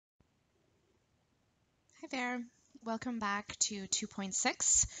Hi there. Welcome back to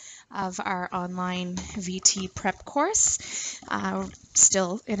 2.6 of our online VT prep course,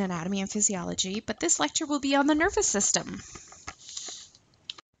 still in anatomy and physiology, but this lecture will be on the nervous system.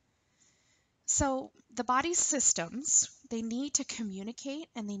 So the body's systems, they need to communicate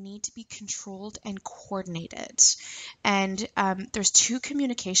and they need to be controlled and coordinated. And there's two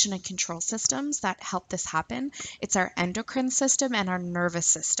communication and control systems that help this happen. It's our endocrine system and our nervous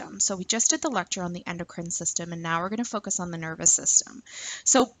system. So we just did the lecture on the endocrine system, and now we're going to focus on the nervous system.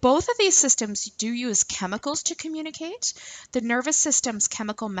 So both of these systems do use chemicals to communicate. The nervous system's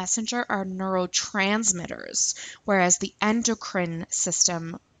chemical messenger are neurotransmitters, whereas the endocrine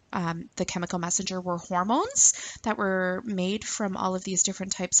system the chemical messenger were hormones that were made from all of these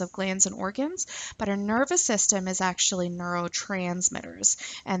different types of glands and organs, but our nervous system is actually neurotransmitters,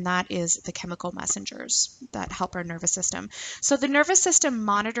 and that is the chemical messengers that help our nervous system. So the nervous system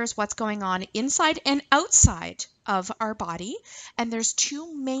monitors what's going on inside and outside of our body, and there's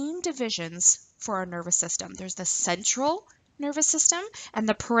two main divisions for our nervous system. There's the central nervous system and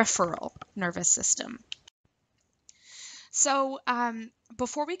the peripheral nervous system. So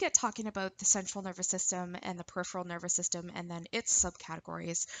before we get talking about the central nervous system and the peripheral nervous system and then its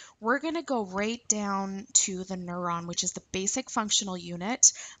subcategories, we're going to go right down to the neuron, which is the basic functional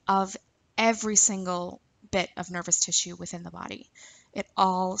unit of every single bit of nervous tissue within the body. It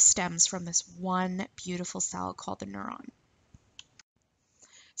all stems from this one beautiful cell called the neuron.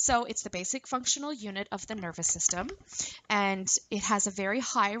 So it's the basic functional unit of the nervous system, and it has a very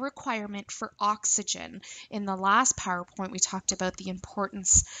high requirement for oxygen. In the last PowerPoint, we talked about the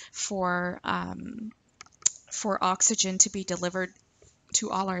importance for oxygen to be delivered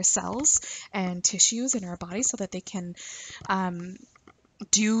to all our cells and tissues in our body so that they can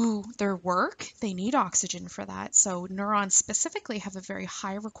do their work. They need oxygen for that. So neurons specifically have a very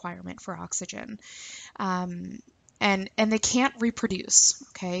high requirement for oxygen. And they can't reproduce,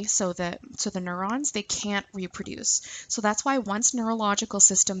 okay? So the neurons, they can't reproduce. So that's why once neurological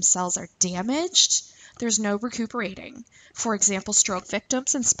system cells are damaged, there's no recuperating. For example, stroke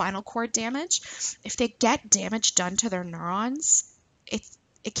victims and spinal cord damage, if they get damage done to their neurons, it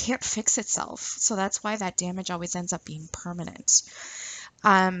can't fix itself. So that's why that damage always ends up being permanent.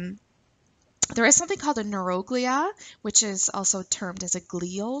 There is something called a neuroglia, which is also termed as a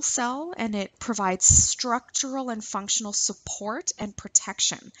glial cell, and it provides structural and functional support and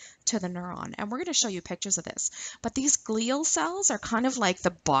protection to the neuron. And we're going to show you pictures of this. But these glial cells are kind of like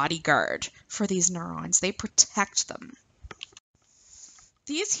the bodyguard for these neurons. They protect them.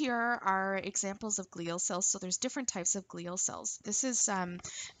 These here are examples of glial cells. So there's different types of glial cells.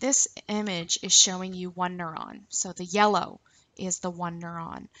 This image is showing you one neuron. So the yellow is the one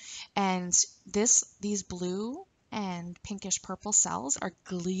neuron, and these blue and pinkish purple cells are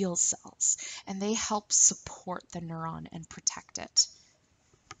glial cells, and they help support the neuron and protect it.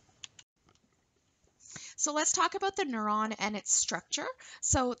 So let's talk about the neuron and its structure.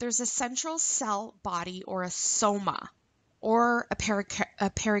 So there's a central cell body, or a soma, or a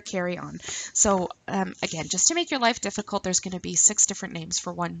perikaryon. So again, just to make your life difficult, there's going to be 6 different names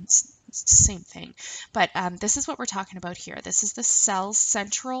for one same thing. But this is what we're talking about here. This is the cell's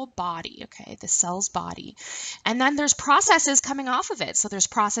central body, okay, the cell's body. And then there's processes coming off of it. So there's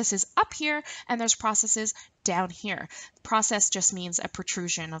processes up here and there's processes down here. Process just means a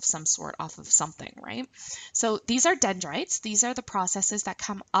protrusion of some sort off of something, right? So these are dendrites. These are the processes that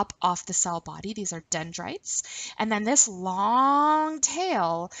come up off the cell body. These are dendrites. And then this long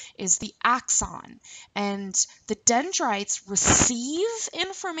tail is the axon. And the dendrites receive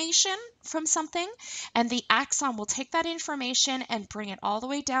information from something, and the axon will take that information and bring it all the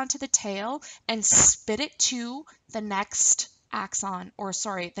way down to the tail and spit it to the next axon, or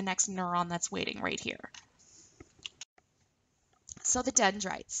sorry, the next neuron that's waiting right here. So the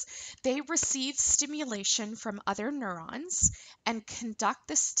dendrites, they receive stimulation from other neurons and conduct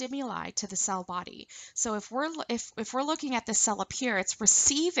the stimuli to the cell body. So if we're looking at the cell up here, it's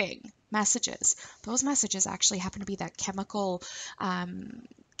receiving messages. Those messages actually happen to be that chemical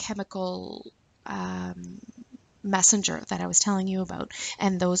messenger that I was telling you about,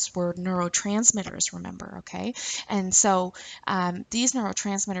 and those were neurotransmitters, remember, okay? And so these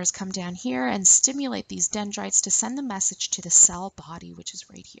neurotransmitters come down here and stimulate these dendrites to send the message to the cell body, which is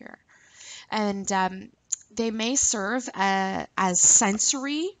right here. And they may serve as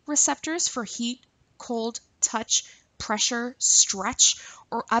sensory receptors for heat, cold, touch, pressure, stretch,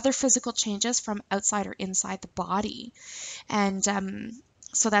 or other physical changes from outside or inside the body. And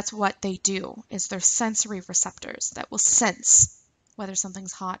so that's what they do, is they're sensory receptors that will sense whether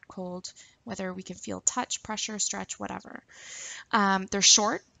something's hot, cold, whether we can feel touch, pressure, stretch, whatever. They're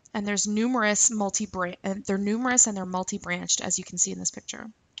short, And there's numerous they're numerous and they're multi-branched, as you can see in this picture.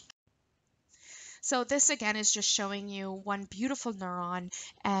 So this again is just showing you one beautiful neuron,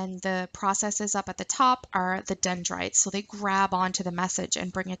 and the processes up at the top are the dendrites. So they grab onto the message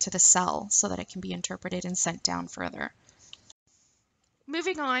and bring it to the cell so that it can be interpreted and sent down further.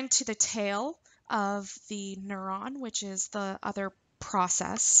 Moving on to the tail of the neuron, which is the other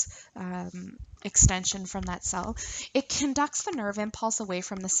process extension from that cell, it conducts the nerve impulse away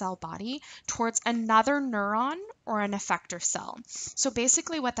from the cell body towards another neuron or an effector cell. So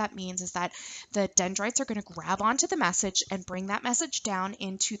basically what that means is that the dendrites are going to grab onto the message and bring that message down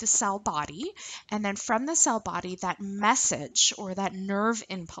into the cell body, and then from the cell body, that message or that nerve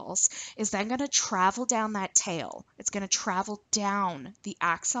impulse is then going to travel down that tail. It's going to travel down the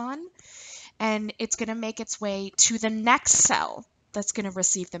axon, and it's going to make its way to the next cell that's going to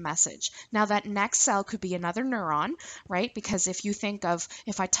receive the message. Now that next cell could be another neuron, right? Because if you think of,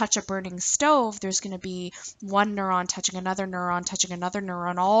 if I touch a burning stove, there's going to be one neuron touching another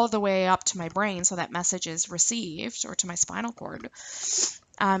neuron, all the way up to my brain so that message is received, or to my spinal cord.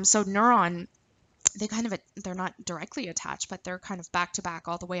 So neuron, they're not directly attached, but they're kind of back to back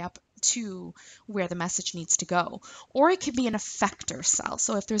all the way up to where the message needs to go. Or it could be an effector cell.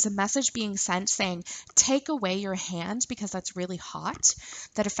 So if there's a message being sent saying, take away your hand because that's really hot,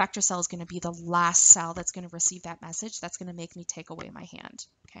 that effector cell is going to be the last cell that's going to receive that message. That's going to make me take away my hand.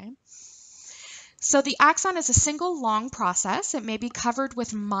 Okay. So the axon is a single long process. It may be covered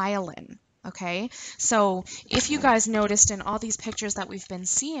with myelin. Okay, so if you guys noticed in all these pictures that we've been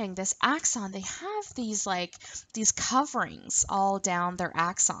seeing, this axon, they have these coverings all down their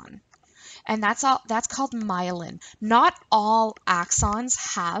axon. And that's called myelin. Not all axons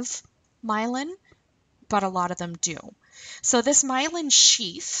have myelin, but a lot of them do. So this myelin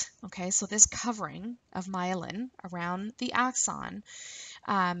sheath, okay, so this covering of myelin around the axon,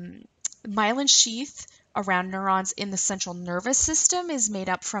 myelin sheath around neurons in the central nervous system is made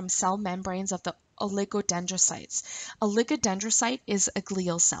up from cell membranes of the oligodendrocytes. Oligodendrocyte is a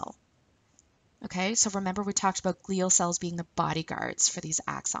glial cell. Okay, so remember we talked about glial cells being the bodyguards for these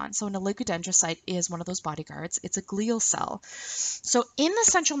axons. So an oligodendrocyte is one of those bodyguards. It's a glial cell. So in the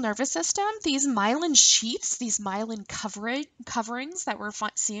central nervous system, these myelin sheaths, these myelin coverings that we're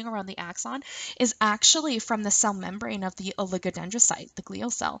seeing around the axon is actually from the cell membrane of the oligodendrocyte, the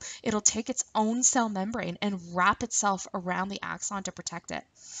glial cell. It'll take its own cell membrane and wrap itself around the axon to protect it.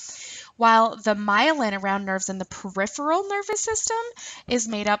 While the myelin around nerves in the peripheral nervous system is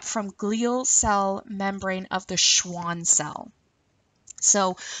made up from glial cell membrane of the Schwann cell.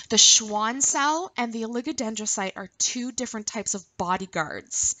 So the Schwann cell and the oligodendrocyte are two different types of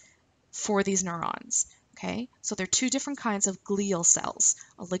bodyguards for these neurons. Okay, so they're two different kinds of glial cells,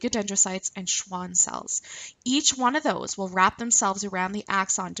 oligodendrocytes and Schwann cells. Each one of those will wrap themselves around the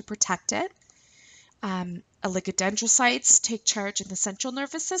axon to protect it. Oligodendrocytes take charge in the central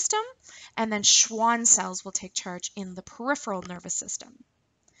nervous system, and then Schwann cells will take charge in the peripheral nervous system.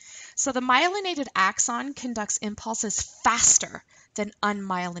 So the myelinated axon conducts impulses faster than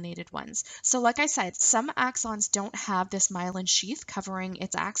unmyelinated ones. So like I said, some axons don't have this myelin sheath covering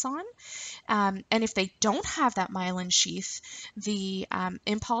its axon. And if they don't have that myelin sheath, the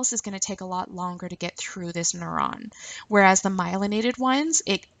impulse is going to take a lot longer to get through this neuron. Whereas the myelinated ones,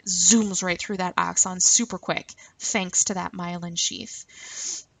 it zooms right through that axon super quick, thanks to that myelin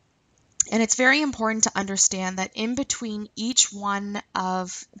sheath. And it's very important to understand that in between each one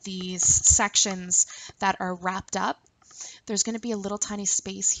of these sections that are wrapped up, there's going to be a little tiny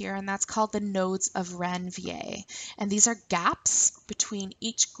space here, and that's called the nodes of Ranvier. And these are gaps between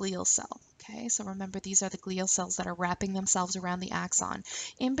each glial cell. Okay, so remember, these are the glial cells that are wrapping themselves around the axon.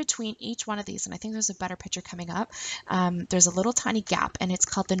 In between each one of these, and I think there's a better picture coming up, there's a little tiny gap, and it's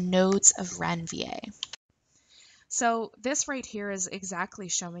called the nodes of Ranvier. So this right here is exactly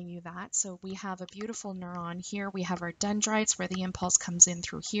showing you that. So we have a beautiful neuron here. We have our dendrites where the impulse comes in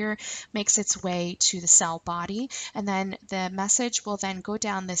through here, makes its way to the cell body, and then the message will then go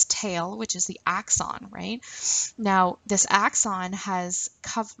down this tail, which is the axon, right? Now, this axon has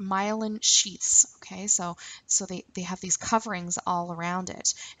myelin sheaths, okay? So they have these coverings all around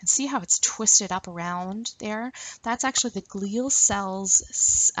it. And see how it's twisted up around there? That's actually the glial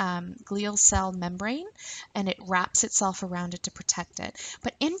cell membrane, and it wraps itself around it to protect it.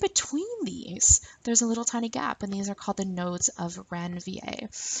 But in between these, there's a little tiny gap, and these are called the nodes of Ranvier.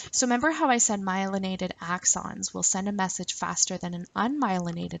 So remember how I said myelinated axons will send a message faster than an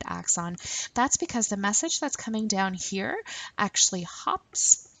unmyelinated axon? That's because the message that's coming down here actually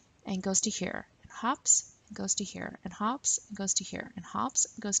hops and goes to here, and hops and goes to here, and hops and goes to here, and hops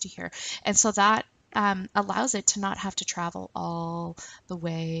and goes to here. And so that allows it to not have to travel all the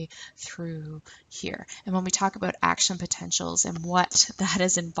way through here. And when we talk about action potentials and what that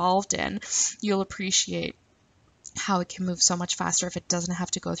is involved in, you'll appreciate how it can move so much faster if it doesn't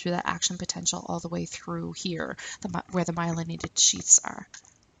have to go through that action potential all the way through here, where the myelinated sheaths are.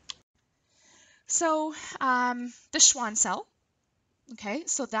 So the Schwann cell, okay,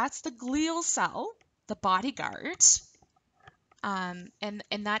 so that's the glial cell, the bodyguard. And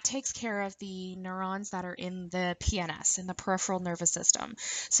that takes care of the neurons that are in the PNS, in the peripheral nervous system.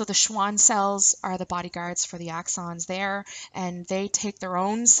 So the Schwann cells are the bodyguards for the axons there, and they take their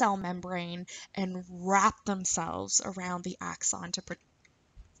own cell membrane and wrap themselves around the axon to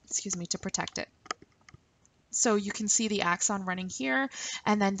protect it. So you can see the axon running here,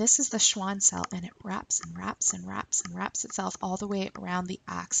 and then this is the Schwann cell, and it wraps and wraps and wraps and wraps itself all the way around the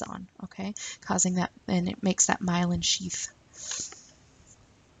axon, okay, causing that, and it makes that myelin sheath.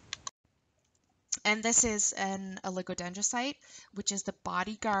 And this is an oligodendrocyte, which is the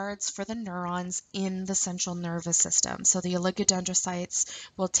bodyguards for the neurons in the central nervous system. So the oligodendrocytes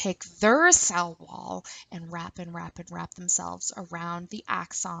will take their cell wall and wrap and wrap and wrap themselves around the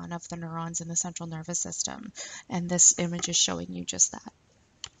axon of the neurons in the central nervous system. And this image is showing you just that.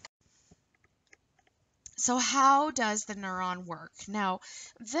 So how does the neuron work? Now,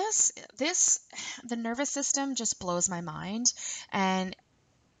 the nervous system just blows my mind, and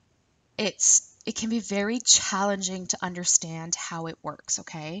it can be very challenging to understand how it works,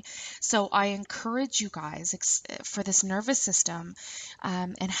 okay? So I encourage you guys for this nervous system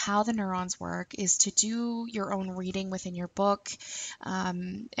and how the neurons work is to do your own reading within your book,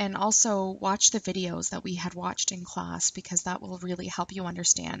 and also watch the videos that we had watched in class, because that will really help you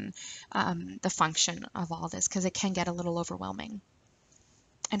understand the function of all this, because it can get a little overwhelming.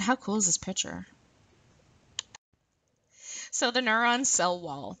 And how cool is this picture? So the neuron cell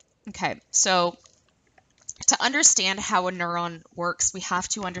wall. Okay, so to understand how a neuron works, we have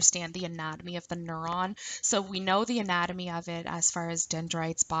to understand the anatomy of the neuron. So we know the anatomy of it as far as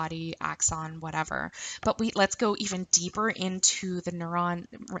dendrites, body, axon, whatever. But let's go even deeper into the neuron.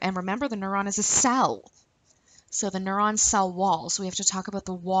 And remember, the neuron is a cell. So the neuron cell wall. So we have to talk about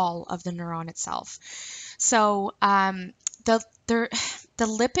the wall of the neuron itself. So the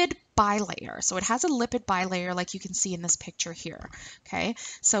lipid bilayer. So it has a lipid bilayer like you can see in this picture here. Okay,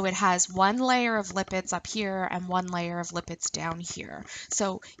 so it has one layer of lipids up here and one layer of lipids down here.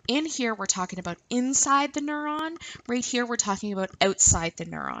 So in here we're talking about inside the neuron. Right here we're talking about outside the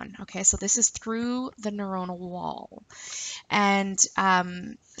neuron. Okay, so this is through the neuronal wall. And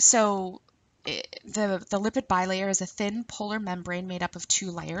so the lipid bilayer is a thin polar membrane made up of two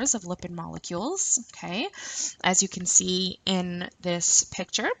layers of lipid molecules, okay, as you can see in this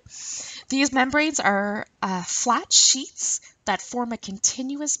picture. These membranes are flat sheets that form a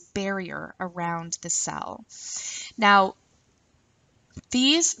continuous barrier around the cell. Now,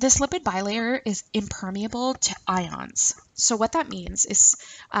 this lipid bilayer is impermeable to ions. So what that means is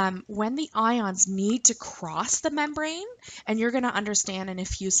when the ions need to cross the membrane, and you're going to understand in a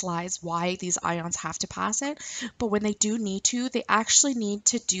few slides why these ions have to pass it, but when they do need to, they actually need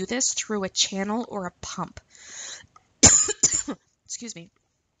to do this through a channel or a pump. Excuse me.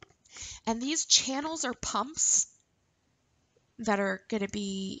 And these channels or pumps that are going to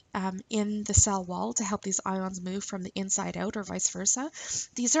be in the cell wall to help these ions move from the inside out or vice versa,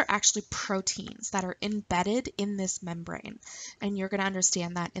 these are actually proteins that are embedded in this membrane. And you're going to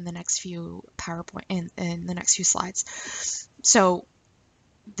understand that in the next few in the next few slides. So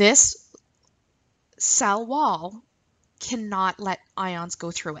this cell wall cannot let ions go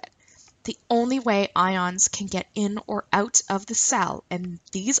through it. The only way ions can get in or out of the cell, and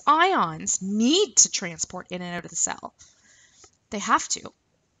these ions need to transport in and out of the cell. They have to,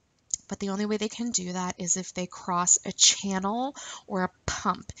 but the only way they can do that is if they cross a channel or a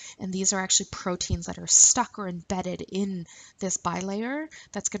pump, and these are actually proteins that are stuck or embedded in this bilayer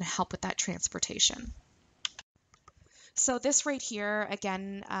that's going to help with that transportation. So this right here,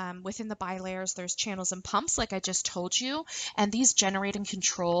 again, within the bilayers, there's channels and pumps, like I just told you, and these generate and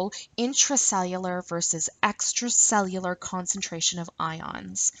control intracellular versus extracellular concentration of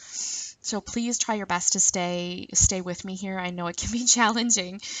ions. So please try your best to stay with me here. I know it can be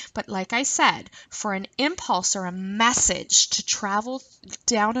challenging, but like I said, for an impulse or a message to travel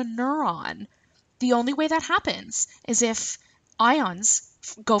down a neuron, the only way that happens is if ions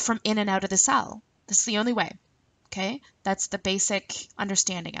go from in and out of the cell. This is the only way. Okay, that's the basic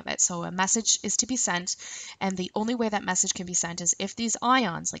understanding of it. So a message is to be sent, and the only way that message can be sent is if these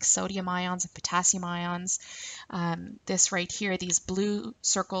ions, like sodium ions and potassium ions, this right here, these blue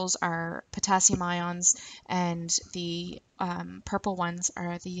circles are potassium ions, and the purple ones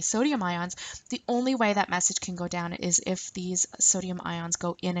are the sodium ions. The only way that message can go down is if these sodium ions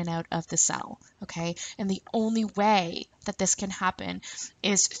go in and out of the cell, okay? And the only way that this can happen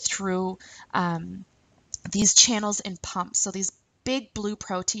is through these channels and pumps. So these big blue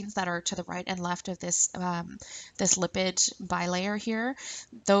proteins that are to the right and left of this this lipid bilayer here,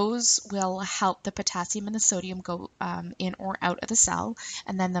 those will help the potassium and the sodium go in or out of the cell.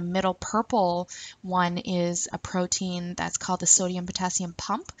 And then the middle purple one is a protein that's called the sodium potassium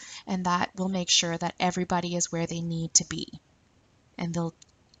pump, and that will make sure that everybody is where they need to be, and they'll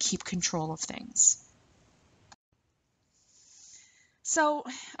keep control of things. So,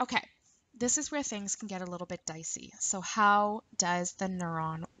 okay, this is where things can get a little bit dicey. So how does the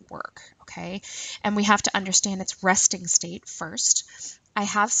neuron work, okay? And we have to understand its resting state first. I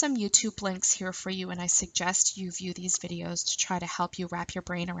have some YouTube links here for you, and I suggest you view these videos to try to help you wrap your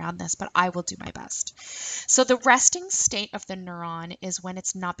brain around this, but I will do my best. So the resting state of the neuron is when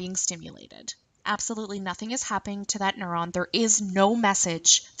it's not being stimulated. Absolutely nothing is happening to that neuron. There is no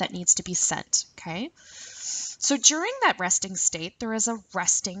message that needs to be sent, okay? So during that resting state, there is a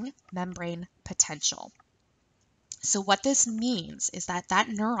resting membrane potential. So what this means is that that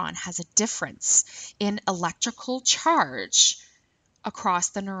neuron has a difference in electrical charge across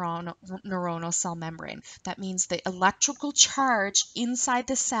the neuronal cell membrane. That means the electrical charge inside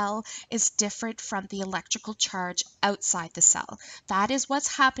the cell is different from the electrical charge outside the cell. That is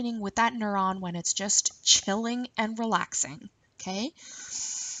what's happening with that neuron when it's just chilling and relaxing, okay?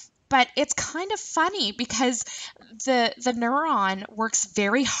 But it's kind of funny because the neuron works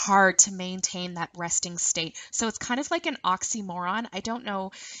very hard to maintain that resting state. So it's kind of like an oxymoron. I don't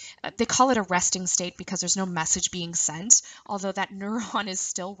know, they call it a resting state because there's no message being sent, although that neuron is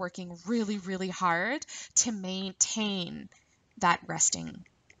still working really, really hard to maintain that resting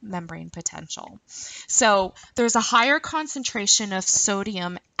membrane potential. So there's a higher concentration of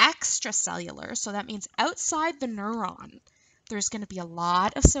sodium extracellular, so that means outside the neuron there's going to be a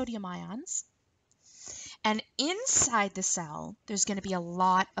lot of sodium ions. And inside the cell, there's going to be a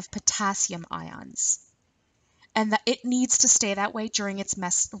lot of potassium ions. And that it needs to stay that way during its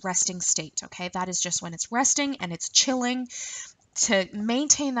resting state, okay? That is just when it's resting and it's chilling. To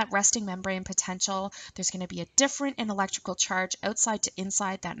maintain that resting membrane potential, there's going to be a difference in electrical charge outside to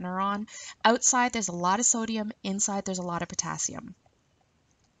inside that neuron. Outside, there's a lot of sodium. Inside, there's a lot of potassium.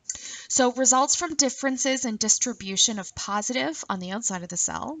 So results from differences in distribution of positive on the outside of the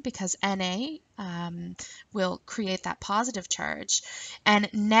cell, because Na will create that positive charge, and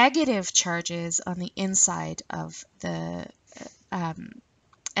negative charges on the inside of the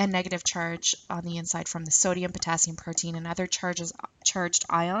and negative charge on the inside from the sodium, potassium, protein, and other charged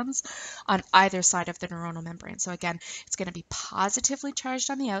ions on either side of the neuronal membrane. So again, it's going to be positively charged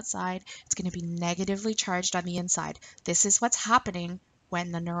on the outside. It's going to be negatively charged on the inside. This is what's happening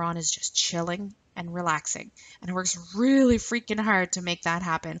when the neuron is just chilling and relaxing. And it works really freaking hard to make that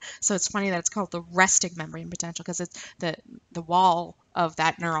happen. So it's funny that it's called the resting membrane potential, because it's the wall of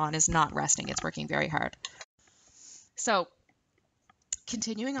that neuron is not resting. It's working very hard. So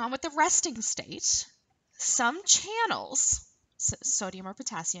continuing on with the resting state, some channels, sodium or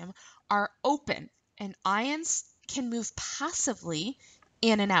potassium, are open and ions can move passively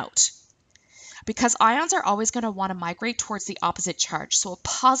in and out, because ions are always going to want to migrate towards the opposite charge. So a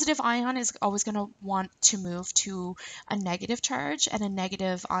positive ion is always going to want to move to a negative charge, and a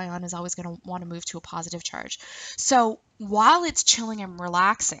negative ion is always going to want to move to a positive charge. So while it's chilling and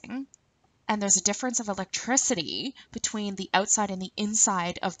relaxing, and there's a difference of electricity between the outside and the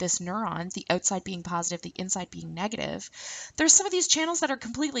inside of this neuron, the outside being positive, the inside being negative, there's some of these channels that are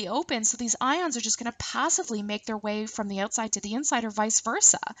completely open, so these ions are just going to passively make their way from the outside to the inside or vice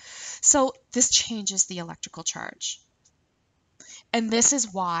versa. So this changes the electrical charge. And this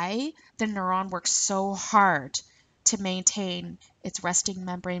is why the neuron works so hard to maintain its resting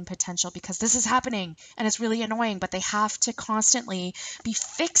membrane potential, because this is happening and it's really annoying, but they have to constantly be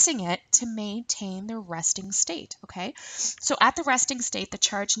fixing it to maintain their resting state, okay? So at the resting state, the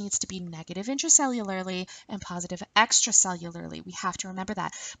charge needs to be negative intracellularly and positive extracellularly. We have to remember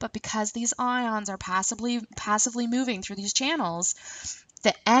that. But because these ions are passively moving through these channels,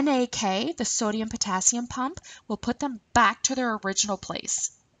 the NAK, the sodium potassium pump, will put them back to their original place.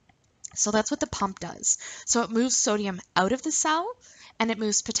 So that's what the pump does. So it moves sodium out of the cell and it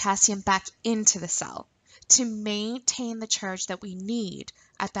moves potassium back into the cell to maintain the charge that we need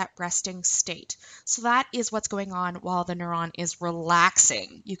at that resting state. So that is what's going on while the neuron is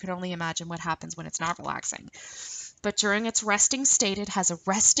relaxing. You can only imagine what happens when it's not relaxing. But during its resting state, it has a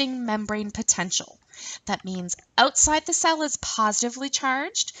resting membrane potential. That means outside the cell is positively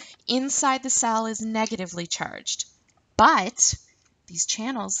charged, inside the cell is negatively charged. But these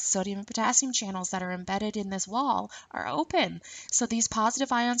channels, sodium and potassium channels that are embedded in this wall, are open. So these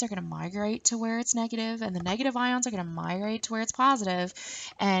positive ions are going to migrate to where it's negative, and the negative ions are going to migrate to where it's positive.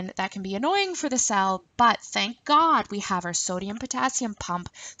 And that can be annoying for the cell, but thank God we have our sodium-potassium pump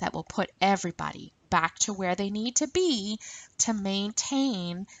that will put everybody back to where they need to be to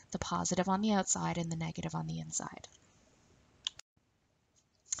maintain the positive on the outside and the negative on the inside.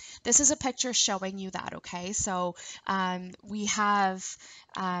 This is a picture showing you that, okay? So we have,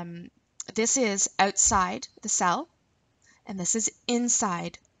 this is outside the cell, and this is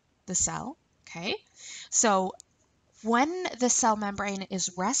inside the cell, okay? So when the cell membrane is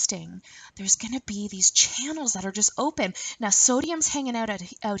resting, there's going to be these channels that are just open. Now, sodium's hanging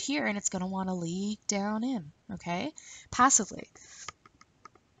out here, and it's going to want to leak down in, okay, passively.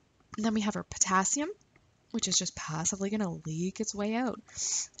 And then we have our potassium, which is just passively going to leak its way out.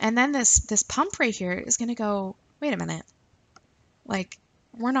 And then this pump right here is going to go, wait a minute, like,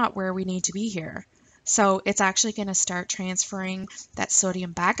 we're not where we need to be here. So it's actually going to start transferring that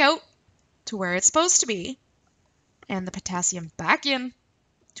sodium back out to where it's supposed to be, and the potassium back in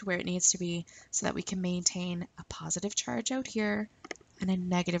to where it needs to be, so that we can maintain a positive charge out here and a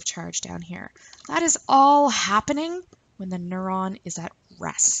negative charge down here. That is all happening when the neuron is at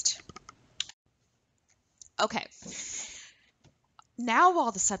rest. Okay. Now all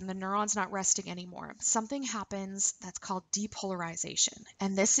of a sudden the neuron's not resting anymore. Something happens that's called depolarization.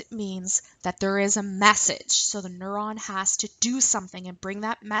 And this means that there is a message. So the neuron has to do something and bring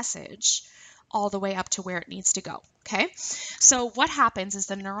that message all the way up to where it needs to go. Okay, so what happens is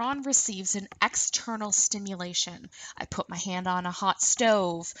the neuron receives an external stimulation. I put my hand on a hot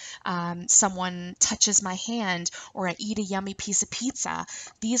stove, someone touches my hand, or I eat a yummy piece of pizza.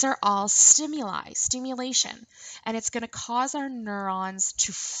 These are all stimulation, and it's going to cause our neurons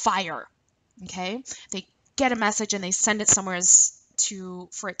to fire. Okay, they get a message and they send it somewhere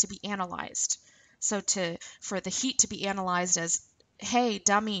for it to be analyzed. So for the heat to be analyzed as, hey,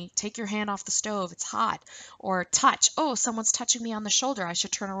 dummy, take your hand off the stove, it's hot. Or touch, oh, someone's touching me on the shoulder, I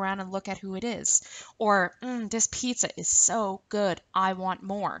should turn around and look at who it is. Or, this pizza is so good, I want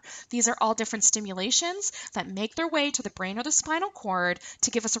more. These are all different stimulations that make their way to the brain or the spinal cord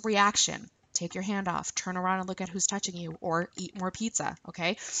to give us a reaction. Take your hand off, turn around and look at who's touching you, or eat more pizza,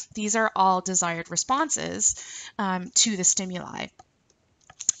 okay? These are all desired responses to the stimuli.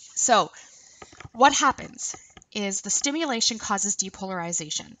 So what happens is the stimulation causes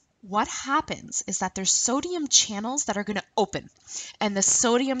depolarization. What happens is that there's sodium channels that are going to open, and the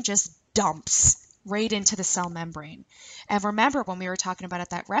sodium just dumps right into the cell membrane. And remember, when we were talking about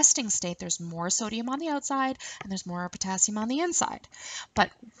at that resting state, there's more sodium on the outside and there's more potassium on the inside.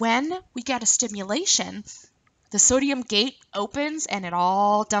 But when we get a stimulation, the sodium gate opens and it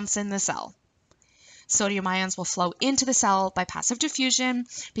all dumps in the cell. Sodium ions will flow into the cell by passive diffusion,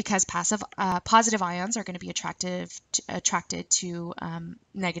 because positive ions are going to be attracted to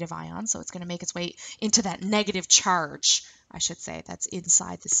negative ions. So it's going to make its way into that negative charge, I should say, that's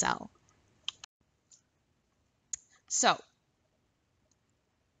inside the cell. So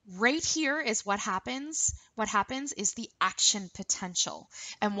right here is what happens. What happens is the action potential.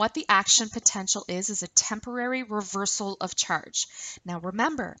 And what the action potential is a temporary reversal of charge. Now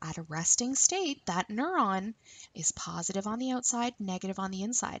remember, at a resting state, that neuron is positive on the outside, negative on the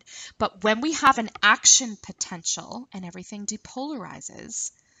inside. But when we have an action potential and everything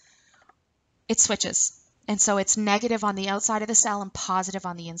depolarizes, it switches. And so it's negative on the outside of the cell and positive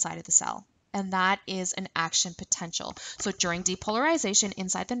on the inside of the cell. And that is an action potential. So during depolarization,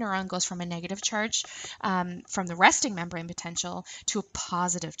 inside the neuron goes from a negative charge from the resting membrane potential to a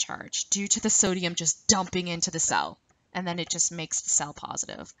positive charge due to the sodium just dumping into the cell. And then it just makes the cell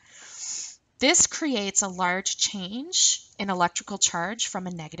positive. This creates a large change in electrical charge from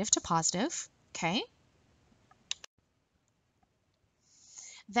a negative to positive. Okay.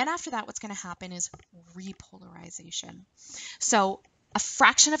 Then after that, what's going to happen is repolarization. So a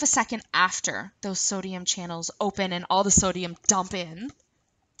fraction of a second after those sodium channels open and all the sodium dump in,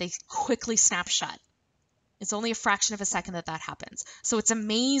 they quickly snap shut. It's only a fraction of a second that happens. So it's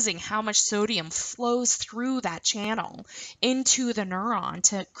amazing how much sodium flows through that channel into the neuron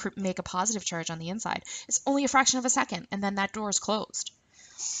to make a positive charge on the inside. It's only a fraction of a second, and then that door is closed.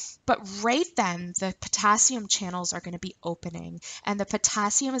 But right then, the potassium channels are going to be opening, and the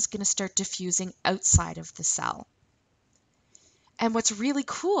potassium is going to start diffusing outside of the cell. And what's really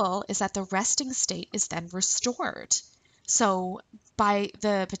cool is that the resting state is then restored. So by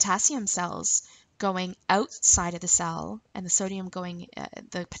the potassium cells going outside of the cell and the sodium going,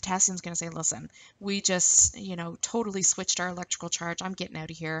 the potassium's going to say, listen, we just, totally switched our electrical charge. I'm getting out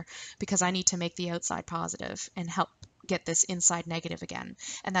of here because I need to make the outside positive and help get this inside negative again.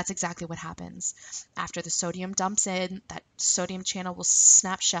 And that's exactly what happens. After the sodium dumps in, that sodium channel will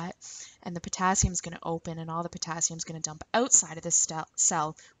snap shut and the potassium is going to open and all the potassium is going to dump outside of this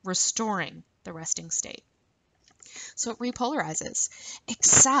cell, restoring the resting state. So it repolarizes,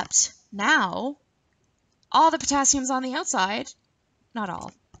 except now all the potassium's on the outside, not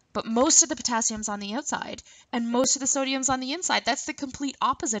all, but most of the potassium's on the outside and most of the sodium's on the inside. That's the complete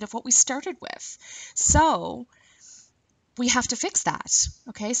opposite of what we started with. So we have to fix that,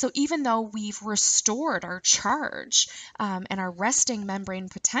 okay? So even though we've restored our charge and our resting membrane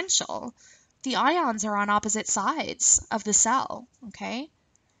potential, the ions are on opposite sides of the cell, okay?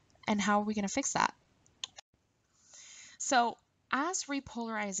 And how are we going to fix that? So as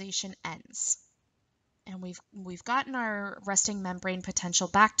repolarization ends, and we've gotten our resting membrane potential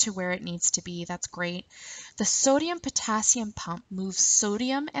back to where it needs to be, that's great. The sodium-potassium pump moves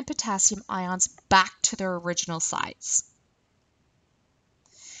sodium and potassium ions back to their original sides.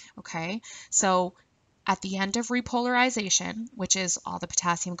 Okay, so at the end of repolarization, which is all the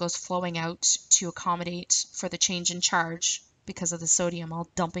potassium goes flowing out to accommodate for the change in charge because of the sodium all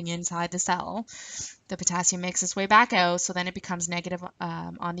dumping inside the cell, the potassium makes its way back out, so then it becomes negative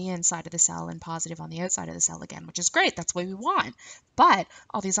on the inside of the cell and positive on the outside of the cell again, which is great. That's what we want. But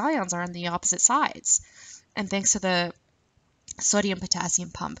all these ions are on the opposite sides. And thanks to the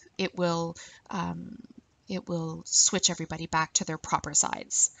sodium-potassium pump, it will switch everybody back to their proper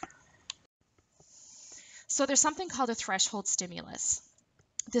sides. So there's something called a threshold stimulus.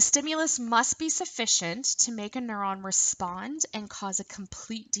 The stimulus must be sufficient to make a neuron respond and cause a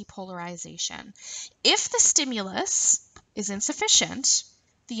complete depolarization. If the stimulus is insufficient,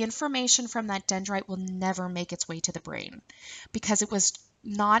 the information from that dendrite will never make its way to the brain because it was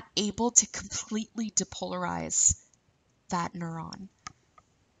not able to completely depolarize that neuron.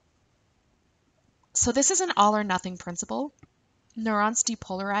 So this is an all or nothing principle. Neurons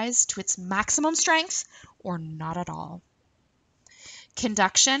depolarize to its maximum strength or not at all.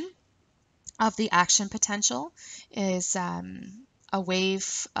 Conduction of the action potential is a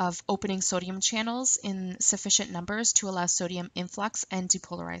wave of opening sodium channels in sufficient numbers to allow sodium influx and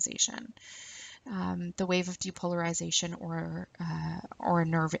depolarization. The wave of depolarization or a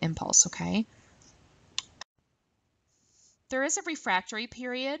nerve impulse, okay? There is a refractory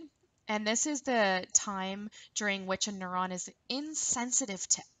period, and this is the time during which a neuron is insensitive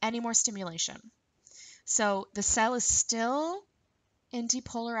to any more stimulation. So the cell is still in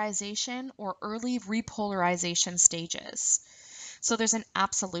depolarization or early repolarization stages. So there's an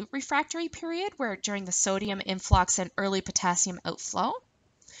absolute refractory period where during the sodium influx and early potassium outflow.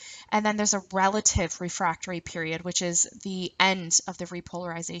 And then there's a relative refractory period, which is the end of the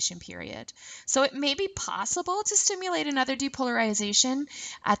repolarization period. So it may be possible to stimulate another depolarization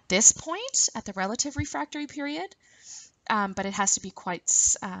at this point, at the relative refractory period, but it has to be quite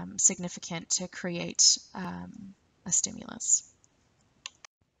significant to create a stimulus.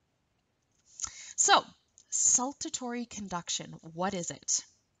 So, saltatory conduction, what is it?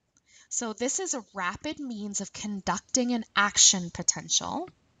 So this is a rapid means of conducting an action potential.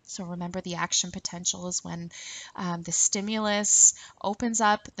 So remember, the action potential is when the stimulus opens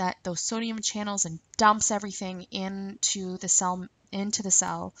up those sodium channels and dumps everything into the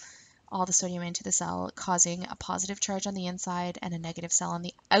cell, all the sodium into the cell, causing a positive charge on the inside and a negative cell on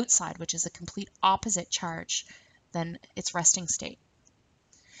the outside, which is a complete opposite charge than its resting state.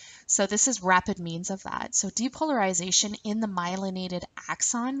 So this is rapid means of that. So depolarization in the myelinated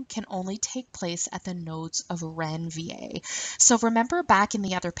axon can only take place at the nodes of REN-VA. So remember back in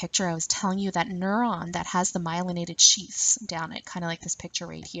the other picture, I was telling you that neuron that has the myelinated sheaths down it, kind of like this picture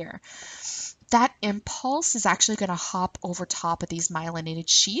right here. That impulse is actually going to hop over top of these myelinated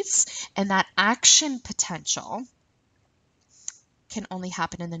sheaths, and that action potential can only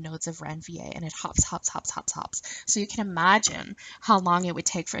happen in the nodes of REN-VA, and it hops, hops, hops, hops, hops. So you can imagine how long it would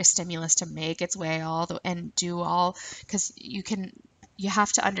take for a stimulus to make its way because you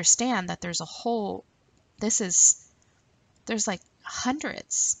have to understand that there's like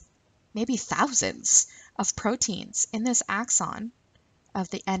hundreds, maybe thousands of proteins in this axon of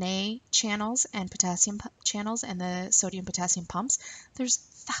the Na channels and potassium channels and the sodium potassium pumps. There's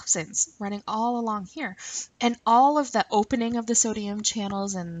thousands running all along here. And all of the opening of the sodium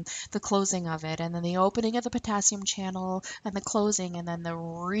channels and the closing of it, and then the opening of the potassium channel and the closing, and then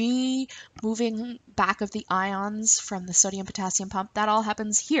the moving back of the ions from the sodium potassium pump, that all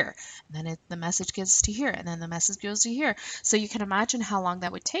happens here. And then the message gets to here, and then the message goes to here. So you can imagine how long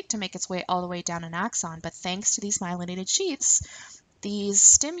that would take to make its way all the way down an axon. But thanks to these myelinated sheaths, these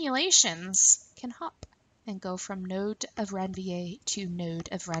stimulations can hop and go from node of Ranvier to node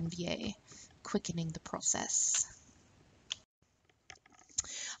of Ranvier, quickening the process.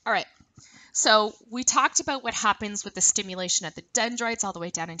 All right, so we talked about what happens with the stimulation at the dendrites all the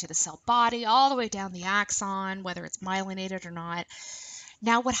way down into the cell body, all the way down the axon, whether it's myelinated or not.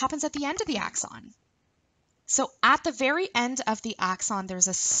 Now what happens at the end of the axon? So at the very end of the axon, there's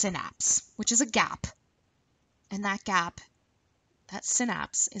a synapse, which is a gap. And that gap, that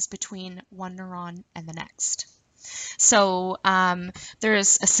synapse, is between one neuron and the next. So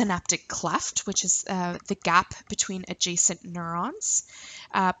there's a synaptic cleft, which is the gap between adjacent neurons.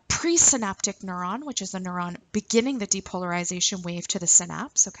 Presynaptic neuron, which is the neuron beginning the depolarization wave to the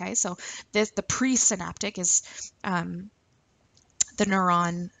synapse. Okay, so the presynaptic is the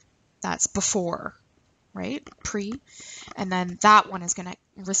neuron that's before, right? Pre, and then that one is going to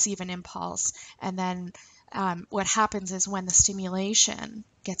receive an impulse, and then what happens is when the stimulation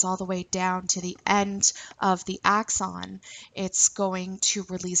gets all the way down to the end of the axon, it's going to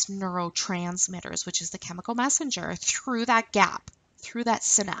release neurotransmitters, which is the chemical messenger, through that gap, through that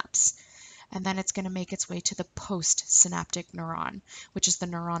synapse. And then it's going to make its way to the postsynaptic neuron, which is the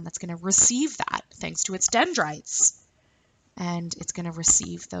neuron that's going to receive that thanks to its dendrites. And it's going to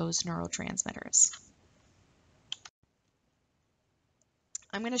receive those neurotransmitters.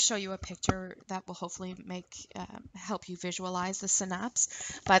 I'm going to show you a picture that will hopefully help you visualize the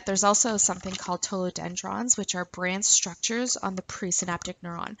synapse, but there's also something called tolodendrons, which are branch structures on the presynaptic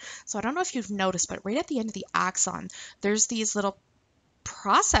neuron. So I don't know if you've noticed, but right at the end of the axon, there's these little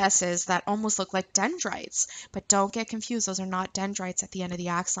processes that almost look like dendrites, but don't get confused. Those are not dendrites at the end of the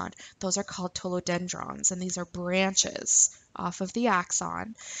axon. Those are called tolodendrons, and these are branches off of the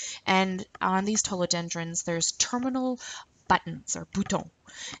axon. And on these tolodendrons, there's terminal buttons or boutons.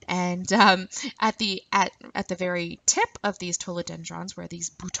 And at the very tip of these tolodendrons, where these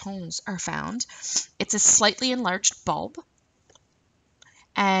boutons are found, it's a slightly enlarged bulb.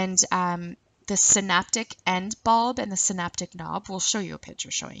 And the synaptic end bulb and the synaptic knob, we'll show you a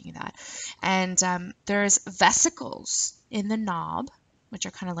picture showing you that. And there's vesicles in the knob, which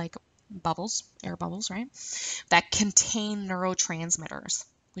are kind of like bubbles, air bubbles, right? That contain neurotransmitters,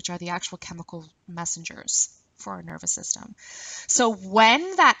 which are the actual chemical messengers for our nervous system. So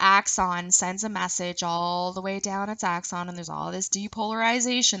when that axon sends a message all the way down its axon, and there's all this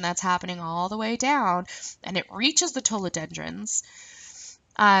depolarization that's happening all the way down, and it reaches the tolodendrons,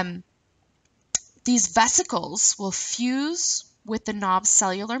 these vesicles will fuse with the knob's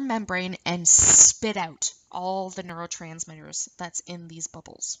cellular membrane and spit out all the neurotransmitters that's in these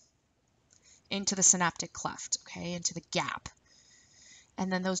bubbles into the synaptic cleft, okay, into the gap.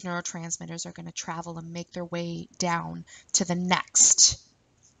 And then those neurotransmitters are going to travel and make their way down to the next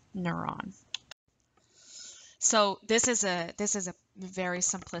neuron. So this is a very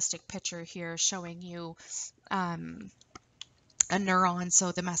simplistic picture here showing you a neuron.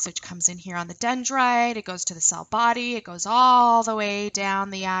 So the message comes in here on the dendrite, it goes to the cell body, it goes all the way down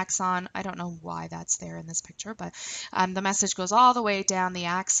the axon. I don't know why that's there in this picture, but the message goes all the way down the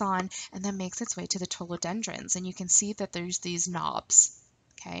axon and then makes its way to the tolodendrons. And you can see that there's these knobs,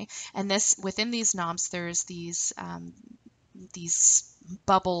 okay? And within these knobs, there's these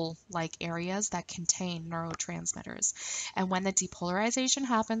bubble-like areas that contain neurotransmitters. And when the depolarization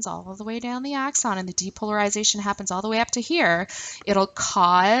happens all the way down the axon and the depolarization happens all the way up to here, it'll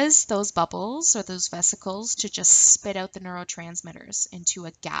cause those bubbles or those vesicles to just spit out the neurotransmitters into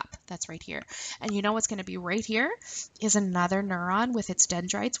a gap that's right here. And you know what's going to be right here is another neuron with its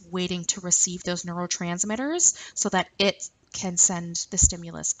dendrites waiting to receive those neurotransmitters so that it can send the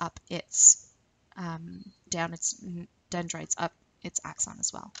stimulus up its down its dendrites up its axon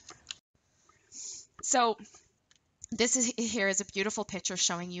as well. So this here is a beautiful picture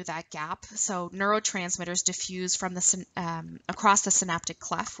showing you that gap. So neurotransmitters diffuse from the across the synaptic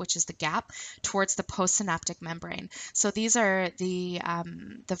cleft, which is the gap, towards the postsynaptic membrane. So these are the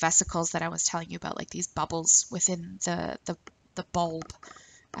vesicles that I was telling you about, like these bubbles within the bulb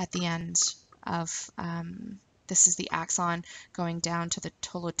at the end of this is the axon going down to the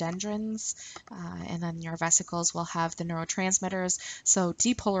tolodendrons, and then your vesicles will have the neurotransmitters. So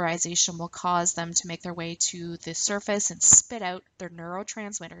depolarization will cause them to make their way to the surface and spit out their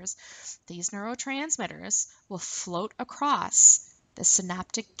neurotransmitters. These neurotransmitters will float across the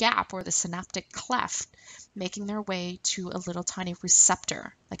synaptic gap or the synaptic cleft, making their way to a little tiny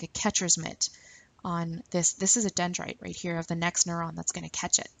receptor, like a catcher's mitt on this. This is a dendrite right here of the next neuron that's going to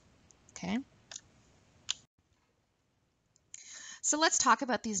catch it. Okay. So let's talk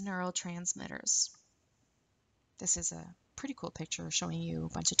about these neurotransmitters. This is a pretty cool picture showing you a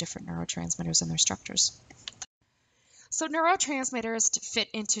bunch of different neurotransmitters and their structures. So neurotransmitters fit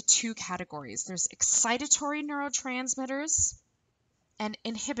into two categories. There's excitatory neurotransmitters and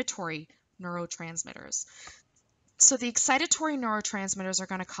inhibitory neurotransmitters. So the excitatory neurotransmitters are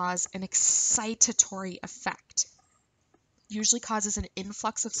going to cause an excitatory effect. Usually causes an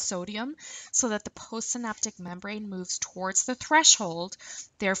influx of sodium so that the postsynaptic membrane moves towards the threshold,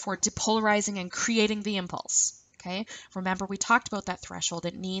 therefore depolarizing and creating the impulse. Okay, remember we talked about that threshold.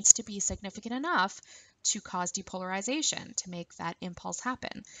 It needs to be significant enough to cause depolarization to make that impulse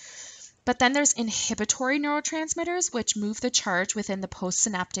happen. But then there's inhibitory neurotransmitters, which move the charge within the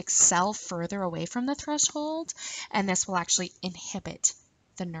postsynaptic cell further away from the threshold, and this will actually inhibit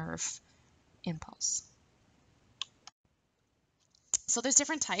the nerve impulse. So there's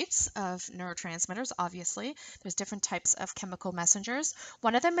different types of neurotransmitters, obviously. There's different types of chemical messengers.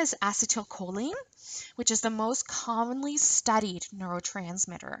 One of them is acetylcholine, which is the most commonly studied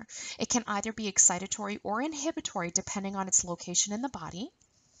neurotransmitter. It can either be excitatory or inhibitory depending on its location in the body.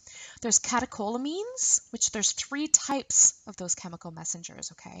 There's catecholamines, which there's 3 types of those chemical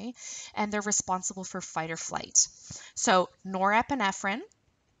messengers, okay? And they're responsible for fight or flight. So norepinephrine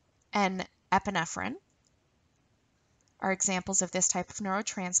and epinephrine are examples of this type of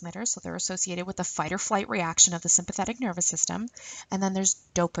neurotransmitter. So they're associated with the fight or flight reaction of the sympathetic nervous system. And then there's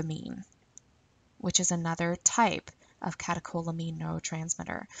dopamine, which is another type of catecholamine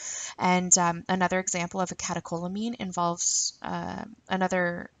neurotransmitter. And another example of a catecholamine involves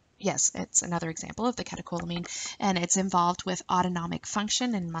it's another example of the catecholamine, and it's involved with autonomic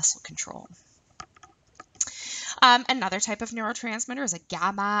function and muscle control. Another type of neurotransmitter is a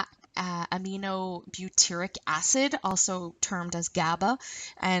gamma aminobutyric acid, also termed as GABA,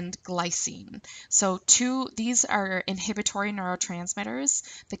 and glycine. So these are inhibitory neurotransmitters.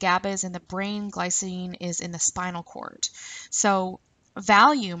 The GABA is in the brain, glycine is in the spinal cord. So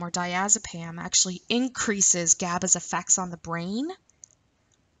Valium or diazepam actually increases GABA's effects on the brain,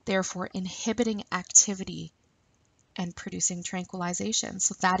 therefore inhibiting activity and producing tranquilization.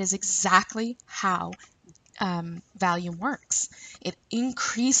 So that is exactly how Valium works. It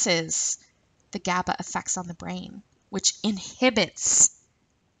increases the GABA effects on the brain, which inhibits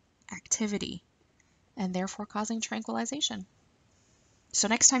activity and therefore causing tranquilization. So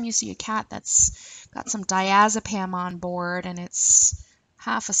next time you see a cat that's got some diazepam on board and it's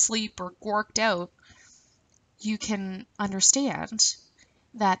half asleep or gorked out, you can understand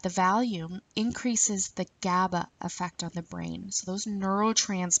that the Valium increases the GABA effect on the brain. So those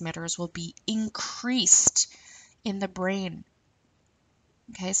neurotransmitters will be increased in the brain.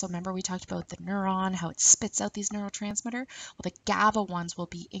 Okay, so remember we talked about the neuron, how it spits out these neurotransmitters? Well, the GABA ones will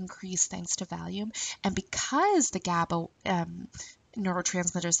be increased thanks to Valium. And because the GABA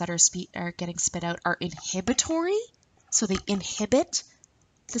neurotransmitters that are getting spit out are inhibitory, so they inhibit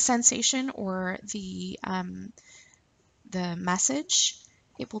the sensation or the message,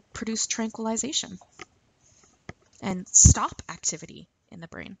 it will produce tranquilization and stop activity in the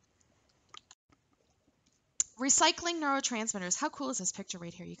brain. Recycling neurotransmitters. How cool is this picture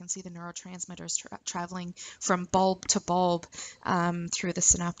right here? You can see the neurotransmitters traveling from bulb to bulb through the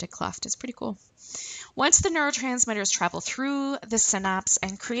synaptic cleft. It's pretty cool. Once the neurotransmitters travel through the synapse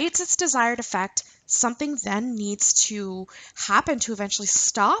and creates its desired effect, something then needs to happen to eventually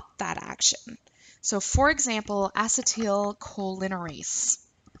stop that action. So for example, acetylcholinesterase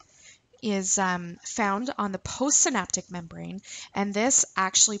is found on the postsynaptic membrane, and this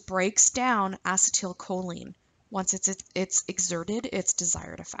actually breaks down acetylcholine once it's exerted its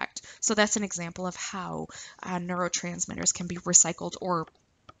desired effect. So that's an example of how neurotransmitters can be recycled or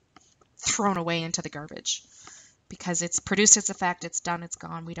thrown away into the garbage because it's produced its effect, it's done, it's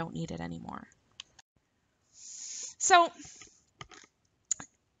gone, we don't need it anymore. So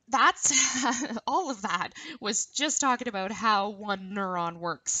that's all of that was just talking about how one neuron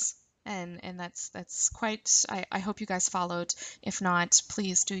works. And that's quite, I hope you guys followed. If not,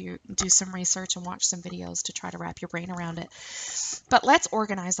 please do some research and watch some videos to try to wrap your brain around it. But let's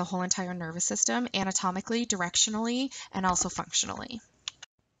organize the whole entire nervous system anatomically, directionally, and also functionally.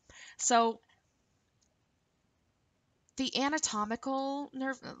 So the anatomical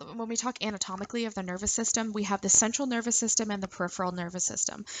nerve, when we talk anatomically of the nervous system, we have the central nervous system and the peripheral nervous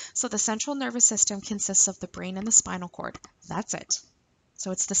system. So the central nervous system consists of the brain and the spinal cord. That's it. So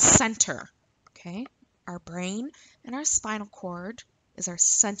it's the center, okay? our brain, and our spinal cord is our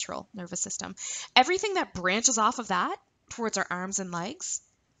central nervous system. Everything that branches off of that towards our arms and legs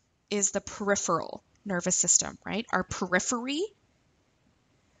is the peripheral nervous system, right? Our periphery.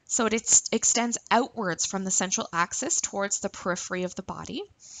 So it extends outwards from the central axis towards the periphery of the body.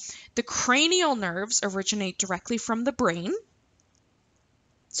 The cranial nerves originate directly from the brain.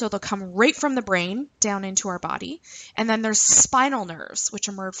 So they'll come right from the brain down into our body. And then there's spinal nerves, which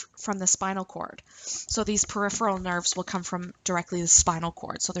emerge from the spinal cord. So these peripheral nerves will come from directly the spinal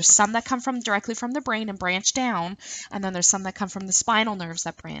cord. So there's some that come from directly from the brain and branch down, and then there's some that come from the spinal nerves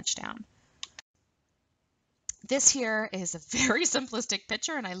that branch down. This here is a very simplistic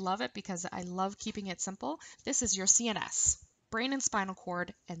picture, and I love it because I love keeping it simple. This is your CNS, brain and spinal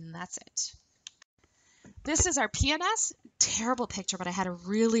cord, and that's it. This is our PNS. Terrible picture, but I had a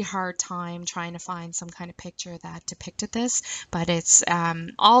really hard time trying to find some kind of picture that depicted this. But it's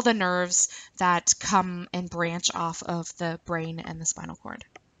all the nerves that come and branch off of the brain and the spinal cord.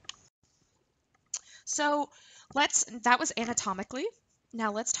 So that was anatomically.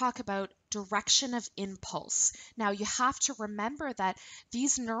 Now let's talk about direction of impulse. Now you have to remember that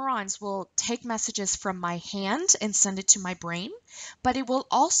these neurons will take messages from my hand and send it to my brain, but it will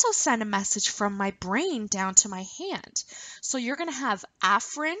also send a message from my brain down to my hand. So you're going to have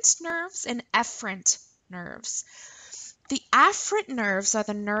afferent nerves and efferent nerves. The afferent nerves are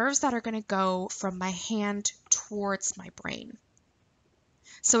the nerves that are going to go from my hand towards my brain.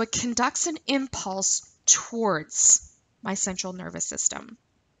 So it conducts an impulse towards my central nervous system.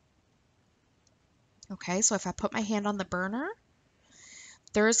 Okay, so if I put my hand on the burner,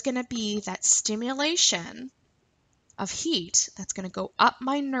 there's going to be that stimulation of heat that's going to go up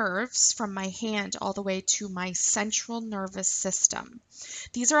my nerves from my hand all the way to my central nervous system.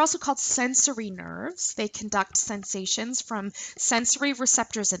 These are also called sensory nerves. They conduct sensations from sensory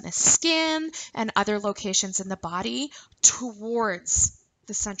receptors in the skin and other locations in the body towards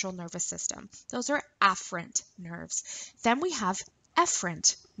the central nervous system. Those are afferent nerves. Then we have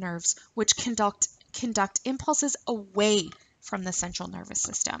efferent nerves, which conduct impulses away from the central nervous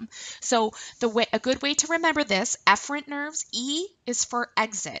system. So a good way to remember this, efferent nerves, E is for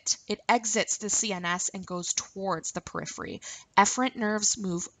exit. It exits the CNS and goes towards the periphery. Efferent nerves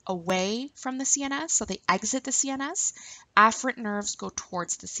move away from the CNS, so they exit the CNS. Afferent nerves go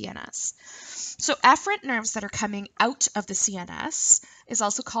towards the CNS. So efferent nerves that are coming out of the CNS is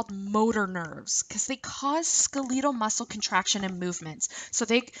also called motor nerves because they cause skeletal muscle contraction and movement. So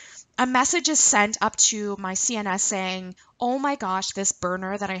a message is sent up to my CNS saying, oh my gosh, this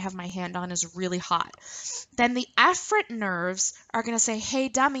burner that I have my hand on is really hot. Then the efferent nerves are going to say, hey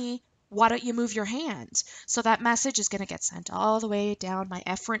dummy, why don't you move your hand? So that message is going to get sent all the way down my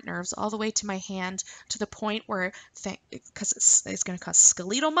efferent nerves, all the way to my hand, to the point where, because it's going to cause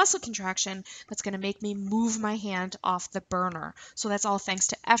skeletal muscle contraction, that's going to make me move my hand off the burner. So that's all thanks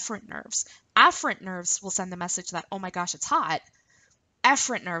to efferent nerves. Afferent nerves will send the message that, oh my gosh, it's hot.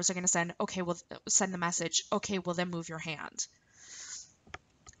 Efferent nerves are going to send the message, okay, well then move your hand.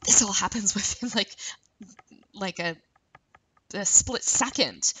 This all happens within like a split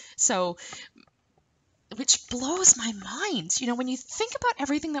second. So, which blows my mind. You know, when you think about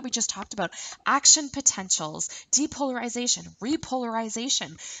everything that we just talked about, action potentials, depolarization,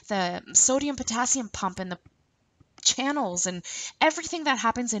 repolarization, the sodium potassium pump and the channels and everything that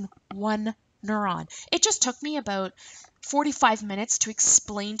happens in one neuron. It just took me about 45 minutes to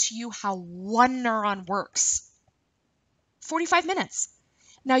explain to you how one neuron works. 45 minutes.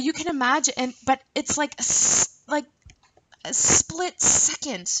 Now you can imagine, but it's like a split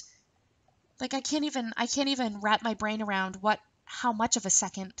second. Like I can't even wrap my brain around how much of a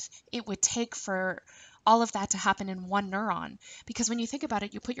second it would take for all of that to happen in one neuron. Because when you think about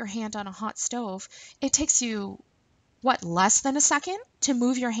it, you put your hand on a hot stove, it takes you, less than a second to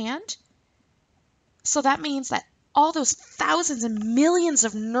move your hand? So that means that all those thousands and millions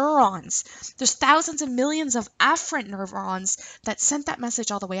of neurons, there's thousands and millions of afferent neurons that sent that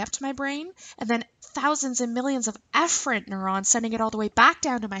message all the way up to my brain, and then thousands and millions of efferent neurons sending it all the way back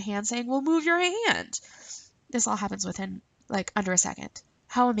down to my hand saying, well, move your hand. This all happens within under a second.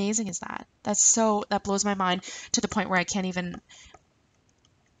 How amazing is that? That blows my mind to the point where I can't even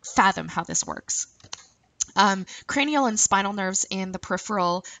fathom how this works. Cranial and spinal nerves in the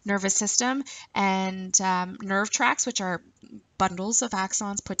peripheral nervous system, and nerve tracts, which are bundles of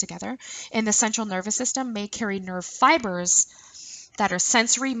axons put together in the central nervous system, may carry nerve fibers that are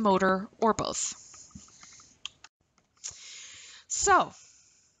sensory, motor, or both. So,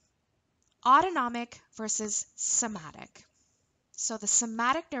 autonomic versus somatic. So the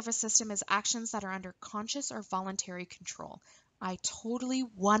somatic nervous system is actions that are under conscious or voluntary control. I totally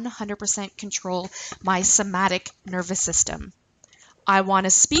 100% control my somatic nervous system. I want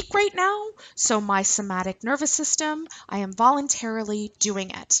to speak right now, so my somatic nervous system, I am voluntarily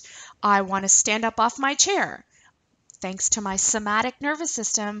doing it. I want to stand up off my chair. Thanks to my somatic nervous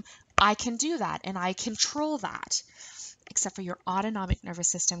system, I can do that and I control that. Except for your autonomic nervous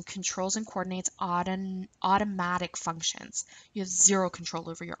system controls and coordinates automatic functions. You have zero control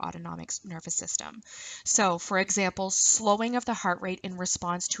over your autonomic nervous system. So, for example, slowing of the heart rate in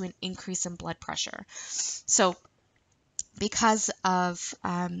response to an increase in blood pressure. So, because of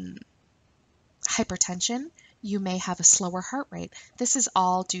hypertension, you may have a slower heart rate. This is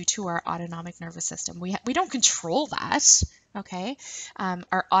all due to our autonomic nervous system. We don't control that, okay?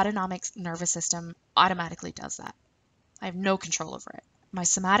 Our autonomic nervous system automatically does that. I have no control over it. My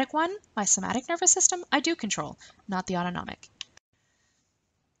somatic nervous system, I do control, not the autonomic.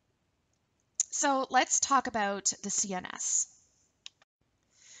 So let's talk about the CNS.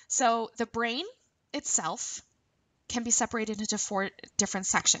 So the brain itself can be separated into 4 different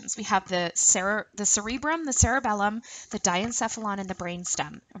sections. We have the cerebrum, the cerebellum, the diencephalon, and the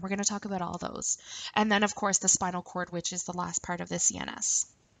brainstem. And we're going to talk about all those. And then, of course, the spinal cord, which is the last part of the CNS.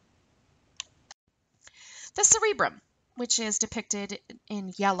 The cerebrum, which is depicted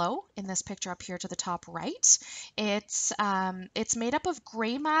in yellow in this picture up here to the top right. It's made up of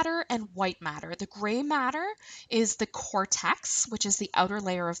gray matter and white matter. The gray matter is the cortex, which is the outer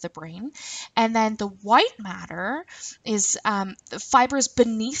layer of the brain. And then the white matter is the fibers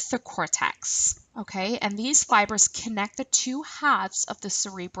beneath the cortex. Okay, and these fibers connect the 2 halves of the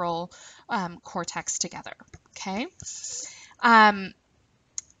cerebral cortex together. Okay.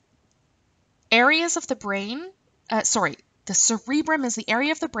 Areas of the brain, the cerebrum is the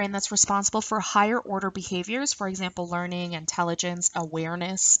area of the brain that's responsible for higher order behaviors, for example, learning, intelligence,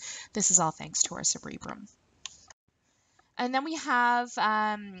 awareness. This is all thanks to our cerebrum. And then we have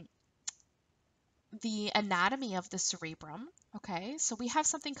the anatomy of the cerebrum. Okay, so we have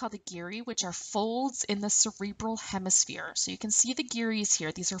something called the gyri, which are folds in the cerebral hemisphere. So you can see the gyries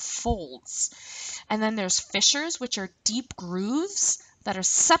here. These are folds. And then there's fissures, which are deep grooves that are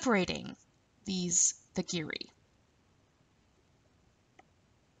separating the gyri.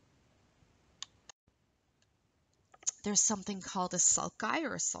 There's something called a sulci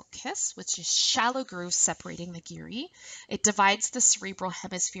or a sulcus, which is shallow grooves separating the gyri. It divides the cerebral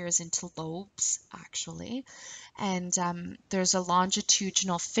hemispheres into lobes, actually. And there's a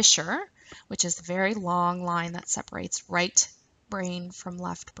longitudinal fissure, which is a very long line that separates right brain from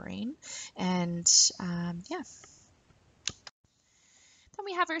left brain. And yeah. Then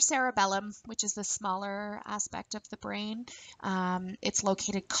we have our cerebellum, which is the smaller aspect of the brain. It's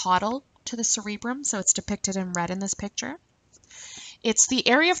located caudal to the cerebrum, so it's depicted in red in this picture. It's the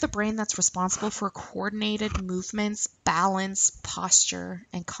area of the brain that's responsible for coordinated movements, balance, posture,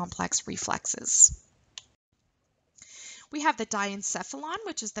 and complex reflexes. We have the diencephalon,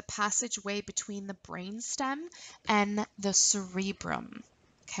 which is the passageway between the brainstem and the cerebrum.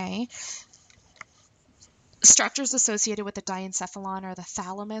 Okay. Structures associated with the diencephalon are the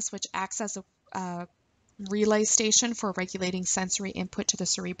thalamus, which acts as a relay station for regulating sensory input to the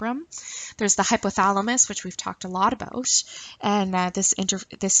cerebrum. There's the hypothalamus, which we've talked a lot about, and this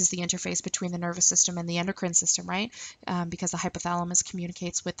is the interface between the nervous system and the endocrine system, right? Because the hypothalamus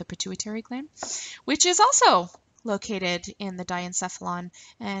communicates with the pituitary gland, which is also located in the diencephalon.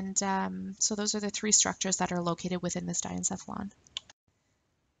 And so those are the 3 structures that are located within this diencephalon.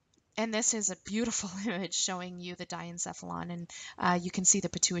 And this is a beautiful image showing you the diencephalon, and you can see the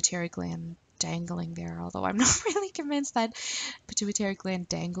pituitary gland dangling there, although I'm not really convinced that pituitary gland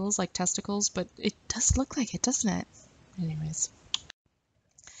dangles like testicles, but it does look like it, doesn't it? Anyways.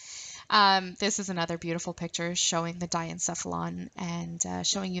 This is another beautiful picture showing the diencephalon and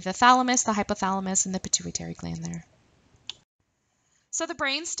showing you the thalamus, the hypothalamus, and the pituitary gland there. So the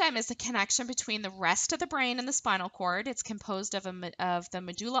brainstem is the connection between the rest of the brain and the spinal cord. It's composed of the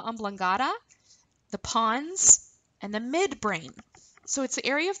medulla oblongata, the pons, and the midbrain. So it's the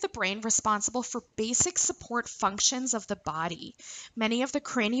area of the brain responsible for basic support functions of the body. Many of the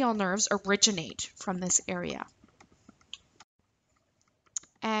cranial nerves originate from this area.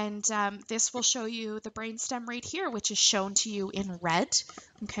 And this will show you the brainstem right here, which is shown to you in red.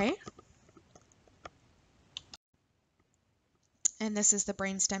 Okay. And this is the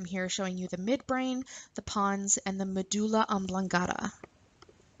brainstem here showing you the midbrain, the pons, and the medulla oblongata.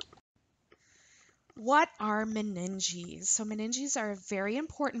 What are meninges? So meninges are a very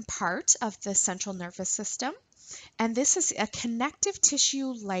important part of the central nervous system. And this is a connective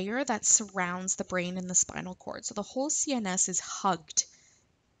tissue layer that surrounds the brain and the spinal cord. So the whole CNS is hugged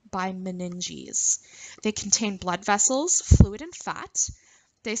by meninges. They contain blood vessels, fluid, and fat.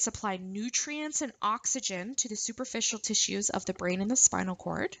 They supply nutrients and oxygen to the superficial tissues of the brain and the spinal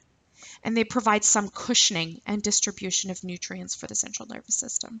cord. And they provide some cushioning and distribution of nutrients for the central nervous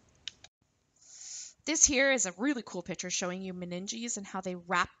system. This here is a really cool picture showing you meninges and how they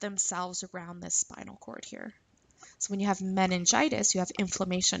wrap themselves around this spinal cord here. So when you have meningitis, you have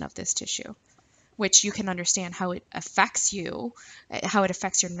inflammation of this tissue, which you can understand how it affects you, how it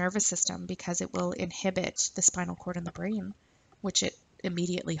affects your nervous system, because it will inhibit the spinal cord in the brain, which it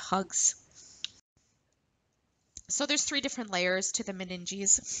immediately hugs. So there's 3 different layers to the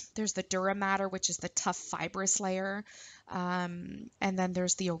meninges. There's the dura mater, which is the tough fibrous layer. And then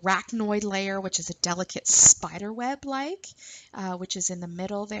there's the arachnoid layer, which is a delicate spider web-like, which is in the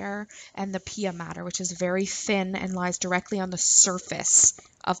middle there. And the pia mater, which is very thin and lies directly on the surface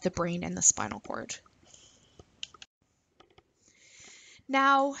of the brain and the spinal cord.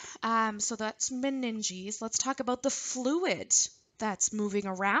 Now, so that's meninges. Let's talk about the fluid that's moving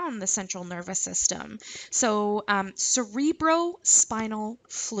around the central nervous system. So cerebrospinal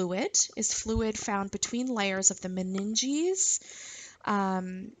fluid is fluid found between layers of the meninges,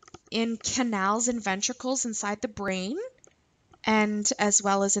 in canals and ventricles inside the brain, and as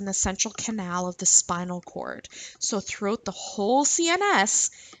well as in the central canal of the spinal cord. So throughout the whole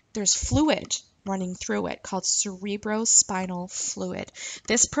CNS, there's fluid running through it called cerebrospinal fluid.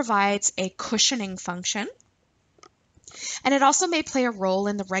 This provides a cushioning function, and it also may play a role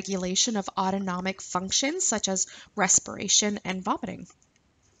in the regulation of autonomic functions such as respiration and vomiting.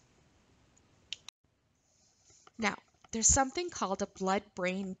 Now, there's something called a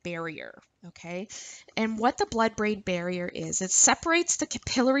blood-brain barrier, okay? And what the blood-brain barrier is, it separates the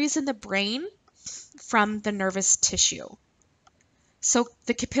capillaries in the brain from the nervous tissue. So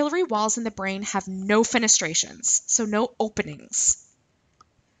the capillary walls in the brain have no fenestrations, so no openings.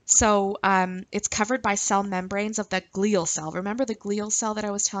 So it's covered by cell membranes of the glial cell. Remember the glial cell that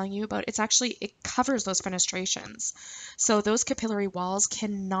I was telling you about? It covers those fenestrations. So those capillary walls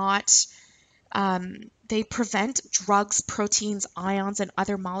cannot, they prevent drugs, proteins, ions, and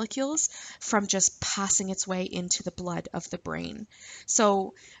other molecules from just passing its way into the blood of the brain.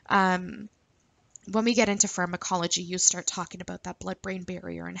 So when we get into pharmacology, you start talking about that blood-brain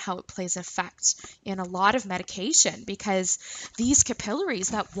barrier and how it plays effect in a lot of medication, because these capillaries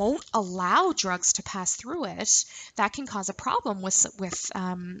that won't allow drugs to pass through it, that can cause a problem with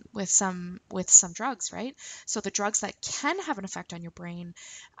some drugs, right? So the drugs that can have an effect on your brain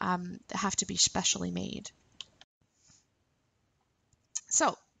have to be specially made.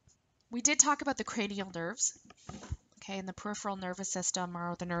 So we did talk about the cranial nerves. Okay, and the peripheral nervous system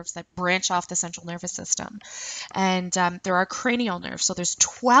are the nerves that branch off the central nervous system. And there are cranial nerves. So there's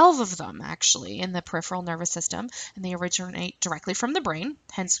 12 of them actually in the peripheral nervous system, and they originate directly from the brain,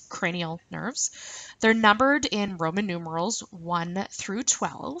 hence cranial nerves. They're numbered in Roman numerals 1 through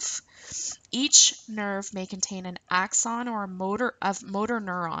 12. Each nerve may contain an axon or a motor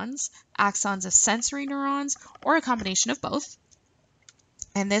neurons, axons of sensory neurons, or a combination of both.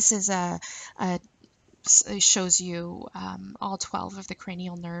 And this is it shows you all 12 of the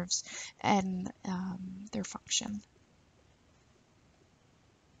cranial nerves and their function.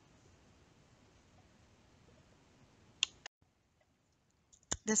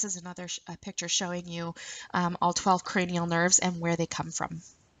 This is another picture showing you all 12 cranial nerves and where they come from.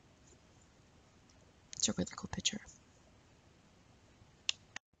 It's a really cool picture.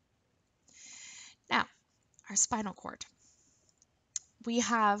 Now, our spinal cord. We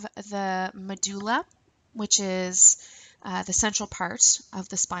have the medulla, which is the central part of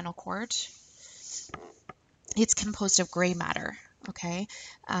the spinal cord. It's composed of gray matter, okay?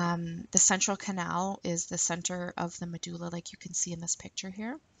 The central canal is the center of the medulla, like you can see in this picture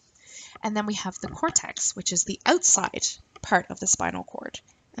here. And then we have the cortex, which is the outside part of the spinal cord.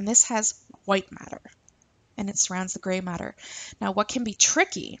 And this has white matter, and it surrounds the gray matter. Now, what can be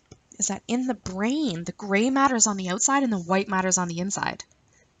tricky is that in the brain, the gray matter is on the outside and the white matter is on the inside.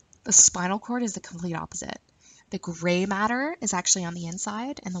 The spinal cord is the complete opposite. The gray matter is actually on the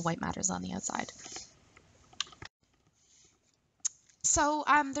inside and the white matter is on the outside. So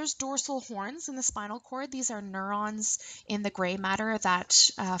there's dorsal horns in the spinal cord. These are neurons in the gray matter that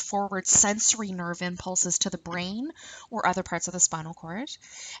forward sensory nerve impulses to the brain or other parts of the spinal cord.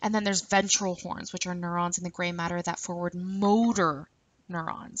 And then there's ventral horns, which are neurons in the gray matter that forward motor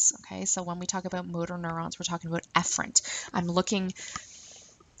neurons. Okay, so when we talk about motor neurons, we're talking about efferent.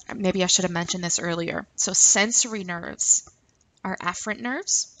 Maybe I should have mentioned this earlier. So sensory nerves are afferent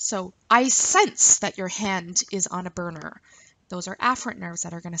nerves. So I sense that your hand is on a burner. Those are afferent nerves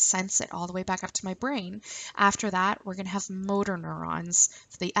that are going to sense it all the way back up to my brain. After that, we're going to have motor neurons,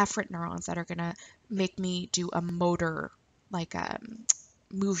 the efferent neurons that are going to make me do a motor, like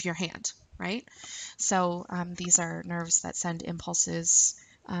move your hand, right? So these are nerves that send impulses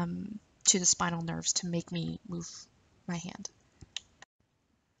to the spinal nerves to make me move my hand.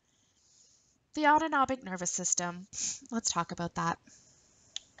 The autonomic nervous system, let's talk about that.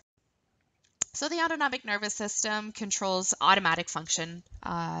 So the autonomic nervous system controls automatic function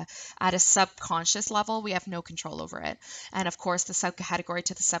at a subconscious level. We have no control over it. And of course, the subcategory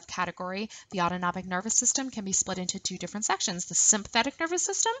to the subcategory, the autonomic nervous system can be split into two different sections: the sympathetic nervous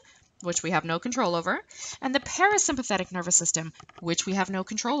system, which we have no control over, and the parasympathetic nervous system, which we have no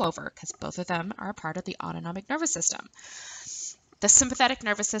control over, because both of them are a part of the autonomic nervous system. The sympathetic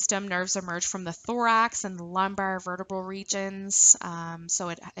nervous system, nerves emerge from the thorax and the lumbar vertebral regions. So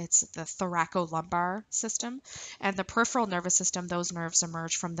it's the thoracolumbar system. And the peripheral nervous system, those nerves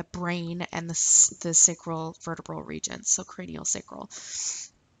emerge from the brain and the sacral vertebral regions, so cranial sacral.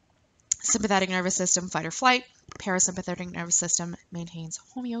 Sympathetic nervous system, fight or flight. Parasympathetic nervous system maintains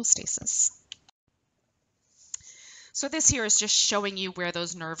homeostasis. So this here is just showing you where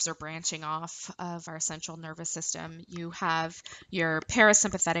those nerves are branching off of our central nervous system. You have your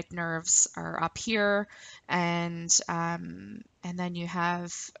parasympathetic nerves are up here, and then you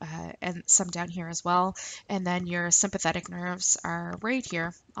have and some down here as well, and then your sympathetic nerves are right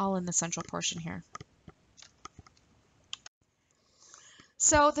here, all in the central portion here.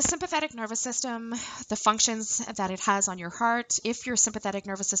 So the sympathetic nervous system, the functions that it has on your heart, if your sympathetic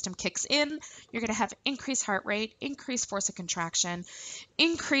nervous system kicks in, you're going to have increased heart rate, increased force of contraction,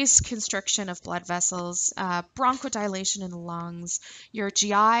 increased constriction of blood vessels, bronchodilation in the lungs. Your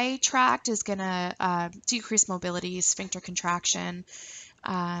GI tract is going to decrease mobility, sphincter contraction,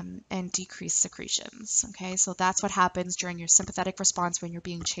 and decrease secretions. Okay, so that's what happens during your sympathetic response when you're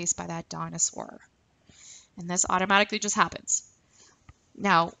being chased by that dinosaur. And this automatically just happens.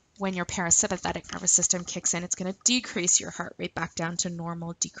 Now, when your parasympathetic nervous system kicks in, it's going to decrease your heart rate back down to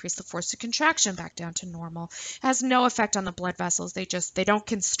normal, decrease the force of contraction back down to normal. It has no effect on the blood vessels. They don't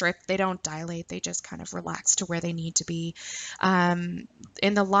constrict, they don't dilate, they just kind of relax to where they need to be. In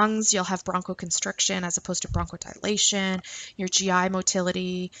the lungs, you'll have bronchoconstriction as opposed to bronchodilation. Your GI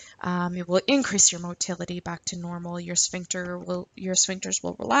motility, it will increase your motility back to normal. Your sphincters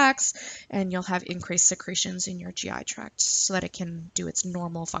will relax, and you'll have increased secretions in your GI tract so that it can do its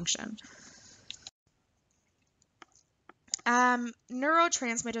normal function.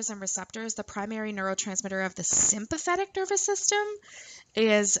 Neurotransmitters and receptors. The primary neurotransmitter of the sympathetic nervous system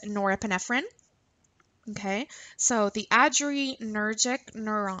is norepinephrine. Okay, so the adrenergic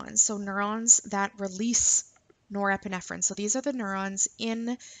neurons, so neurons that release norepinephrine. So these are the neurons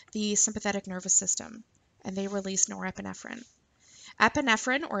in the sympathetic nervous system, and they release norepinephrine.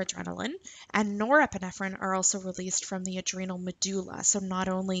 Epinephrine, or adrenaline, and norepinephrine are also released from the adrenal medulla. So not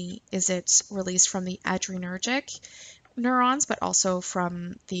only is it released from the adrenergic neurons, but also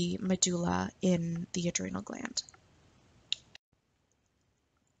from the medulla in the adrenal gland.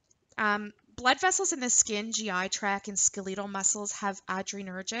 Blood vessels in the skin, GI tract, and skeletal muscles have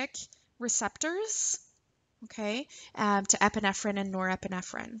adrenergic receptors, okay, to epinephrine and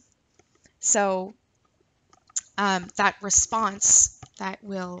norepinephrine. So that response that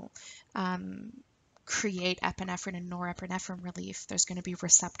will create epinephrine and norepinephrine relief, there's going to be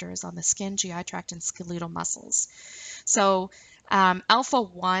receptors on the skin, GI tract, and skeletal muscles. So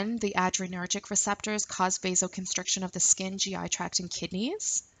alpha-1, the adrenergic receptors, cause vasoconstriction of the skin, GI tract, and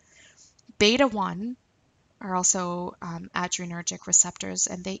kidneys. Beta-1 are also adrenergic receptors,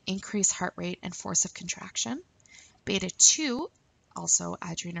 and they increase heart rate and force of contraction. Beta-2, also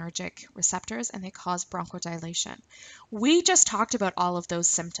adrenergic receptors, and they cause bronchodilation. We just talked about all of those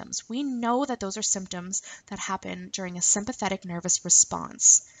symptoms. We know that those are symptoms that happen during a sympathetic nervous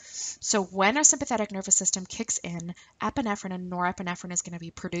response. So when our sympathetic nervous system kicks in, epinephrine and norepinephrine is going to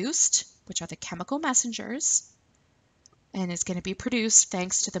be produced, which are the chemical messengers, and it's going to be produced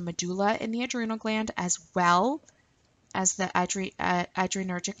thanks to the medulla in the adrenal gland as well as the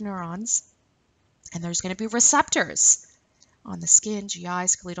adrenergic neurons. And there's going to be receptors on the skin, GI,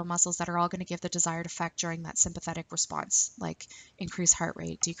 skeletal muscles that are all going to give the desired effect during that sympathetic response, like increased heart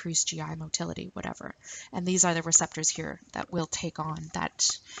rate, decreased GI motility, whatever. And these are the receptors here that will take on that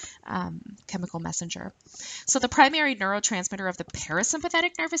chemical messenger. So the primary neurotransmitter of the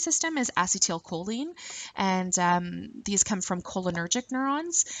parasympathetic nervous system is acetylcholine, and these come from cholinergic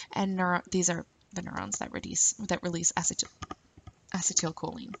neurons, and these are the neurons that release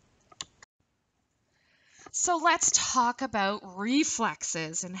acetylcholine. So let's talk about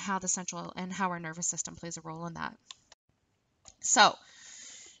reflexes and how our nervous system plays a role in that. So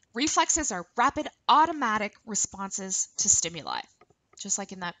reflexes are rapid automatic responses to stimuli. Just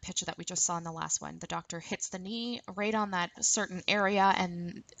like in that picture that we just saw in the last one, the doctor hits the knee right on that certain area,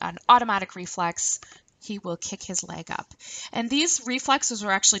 and an automatic reflex, he will kick his leg up. And these reflexes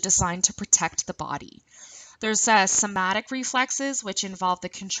are actually designed to protect the body. There's somatic reflexes, which involve the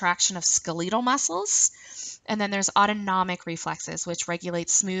contraction of skeletal muscles. And then there's autonomic reflexes, which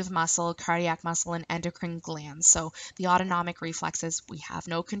regulate smooth muscle, cardiac muscle, and endocrine glands. So the autonomic reflexes we have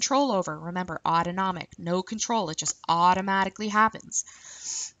no control over. Remember, autonomic, no control. It just automatically happens.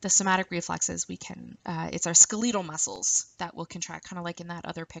 The somatic reflexes, it's our skeletal muscles that will contract, kind of like in that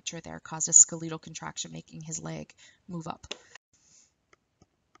other picture there, caused a skeletal contraction, making his leg move up.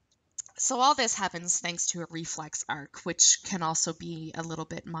 So all this happens thanks to a reflex arc, which can also be a little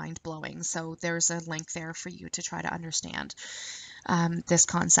bit mind-blowing. So there's a link there for you to try to understand this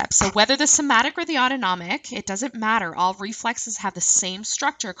concept. So whether the somatic or the autonomic, it doesn't matter. All reflexes have the same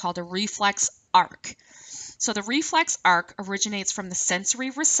structure called a reflex arc. So the reflex arc originates from the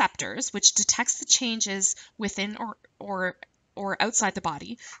sensory receptors, which detects the changes within or outside the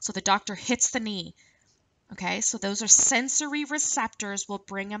body. So the doctor hits the knee. Okay, so those are sensory receptors will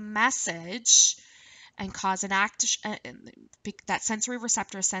bring a message and cause an action. That sensory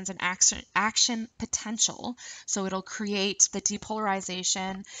receptor sends an action potential. So it'll create the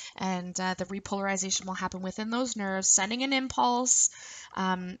depolarization, and the repolarization will happen within those nerves, sending an impulse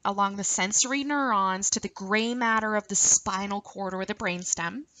along the sensory neurons to the gray matter of the spinal cord or the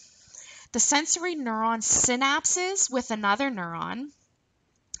brainstem. The sensory neuron synapses with other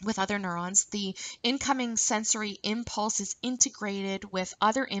neurons, the incoming sensory impulse is integrated with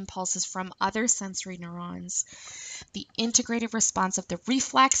other impulses from other sensory neurons. The integrated response of the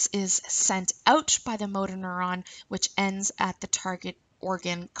reflex is sent out by the motor neuron, which ends at the target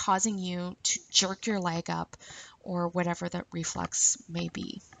organ, causing you to jerk your leg up or whatever that reflex may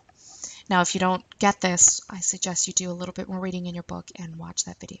be. Now, if you don't get this, I suggest you do a little bit more reading in your book and watch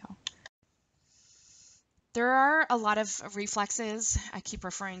that video. There are a lot of reflexes. I keep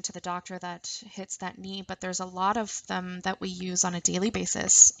referring to the doctor that hits that knee, but there's a lot of them that we use on a daily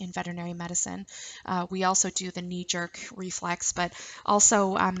basis in veterinary medicine. We also do the knee jerk reflex, but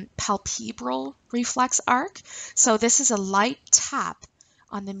also palpebral reflex arc. So this is a light tap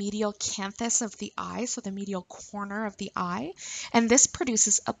on the medial canthus of the eye, so the medial corner of the eye, and this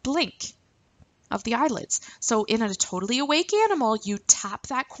produces a blink of the eyelids. So in a totally awake animal, you tap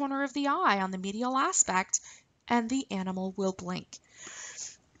that corner of the eye on the medial aspect and the animal will blink.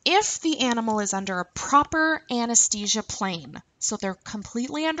 If the animal is under a proper anesthesia plane, so they're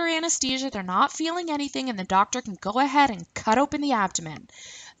completely under anesthesia, they're not feeling anything, and the doctor can go ahead and cut open the abdomen,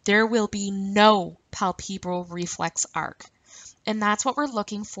 there will be no palpebral reflex arc. And that's what we're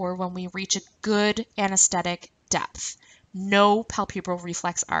looking for when we reach a good anesthetic depth. No palpebral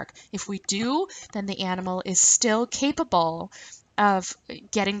reflex arc. If we do, then the animal is still capable of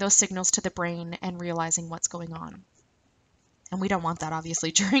getting those signals to the brain and realizing what's going on. And we don't want that,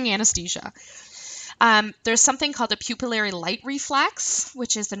 obviously, during anesthesia. There's something called a pupillary light reflex,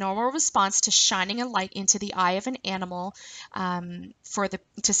 which is the normal response to shining a light into the eye of an animal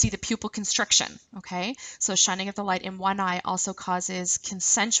to see the pupil constriction. Okay, so shining of the light in one eye also causes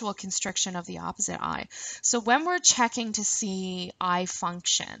consensual constriction of the opposite eye. So when we're checking to see eye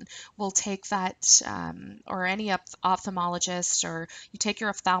function, we'll take that, or any ophthalmologist, or you take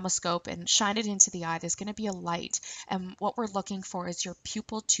your ophthalmoscope and shine it into the eye. There's going to be a light, and what we're looking for is your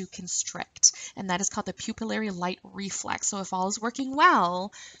pupil to constrict, and that is called the pupillary light reflex. So if all is working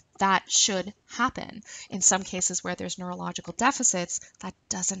well, that should happen. In some cases where there's neurological deficits, that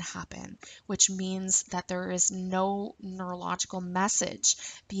doesn't happen, which means that there is no neurological message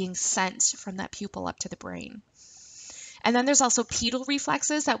being sent from that pupil up to the brain. And then there's also pedal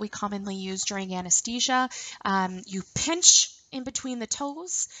reflexes that we commonly use during anesthesia. You pinch in between the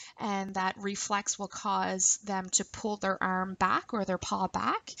toes, and that reflex will cause them to pull their arm back or their paw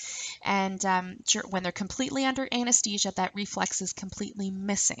back. And when they're completely under anesthesia, that reflex is completely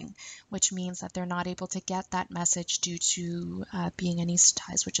missing, which means that they're not able to get that message due to being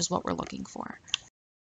anesthetized, which is what we're looking for.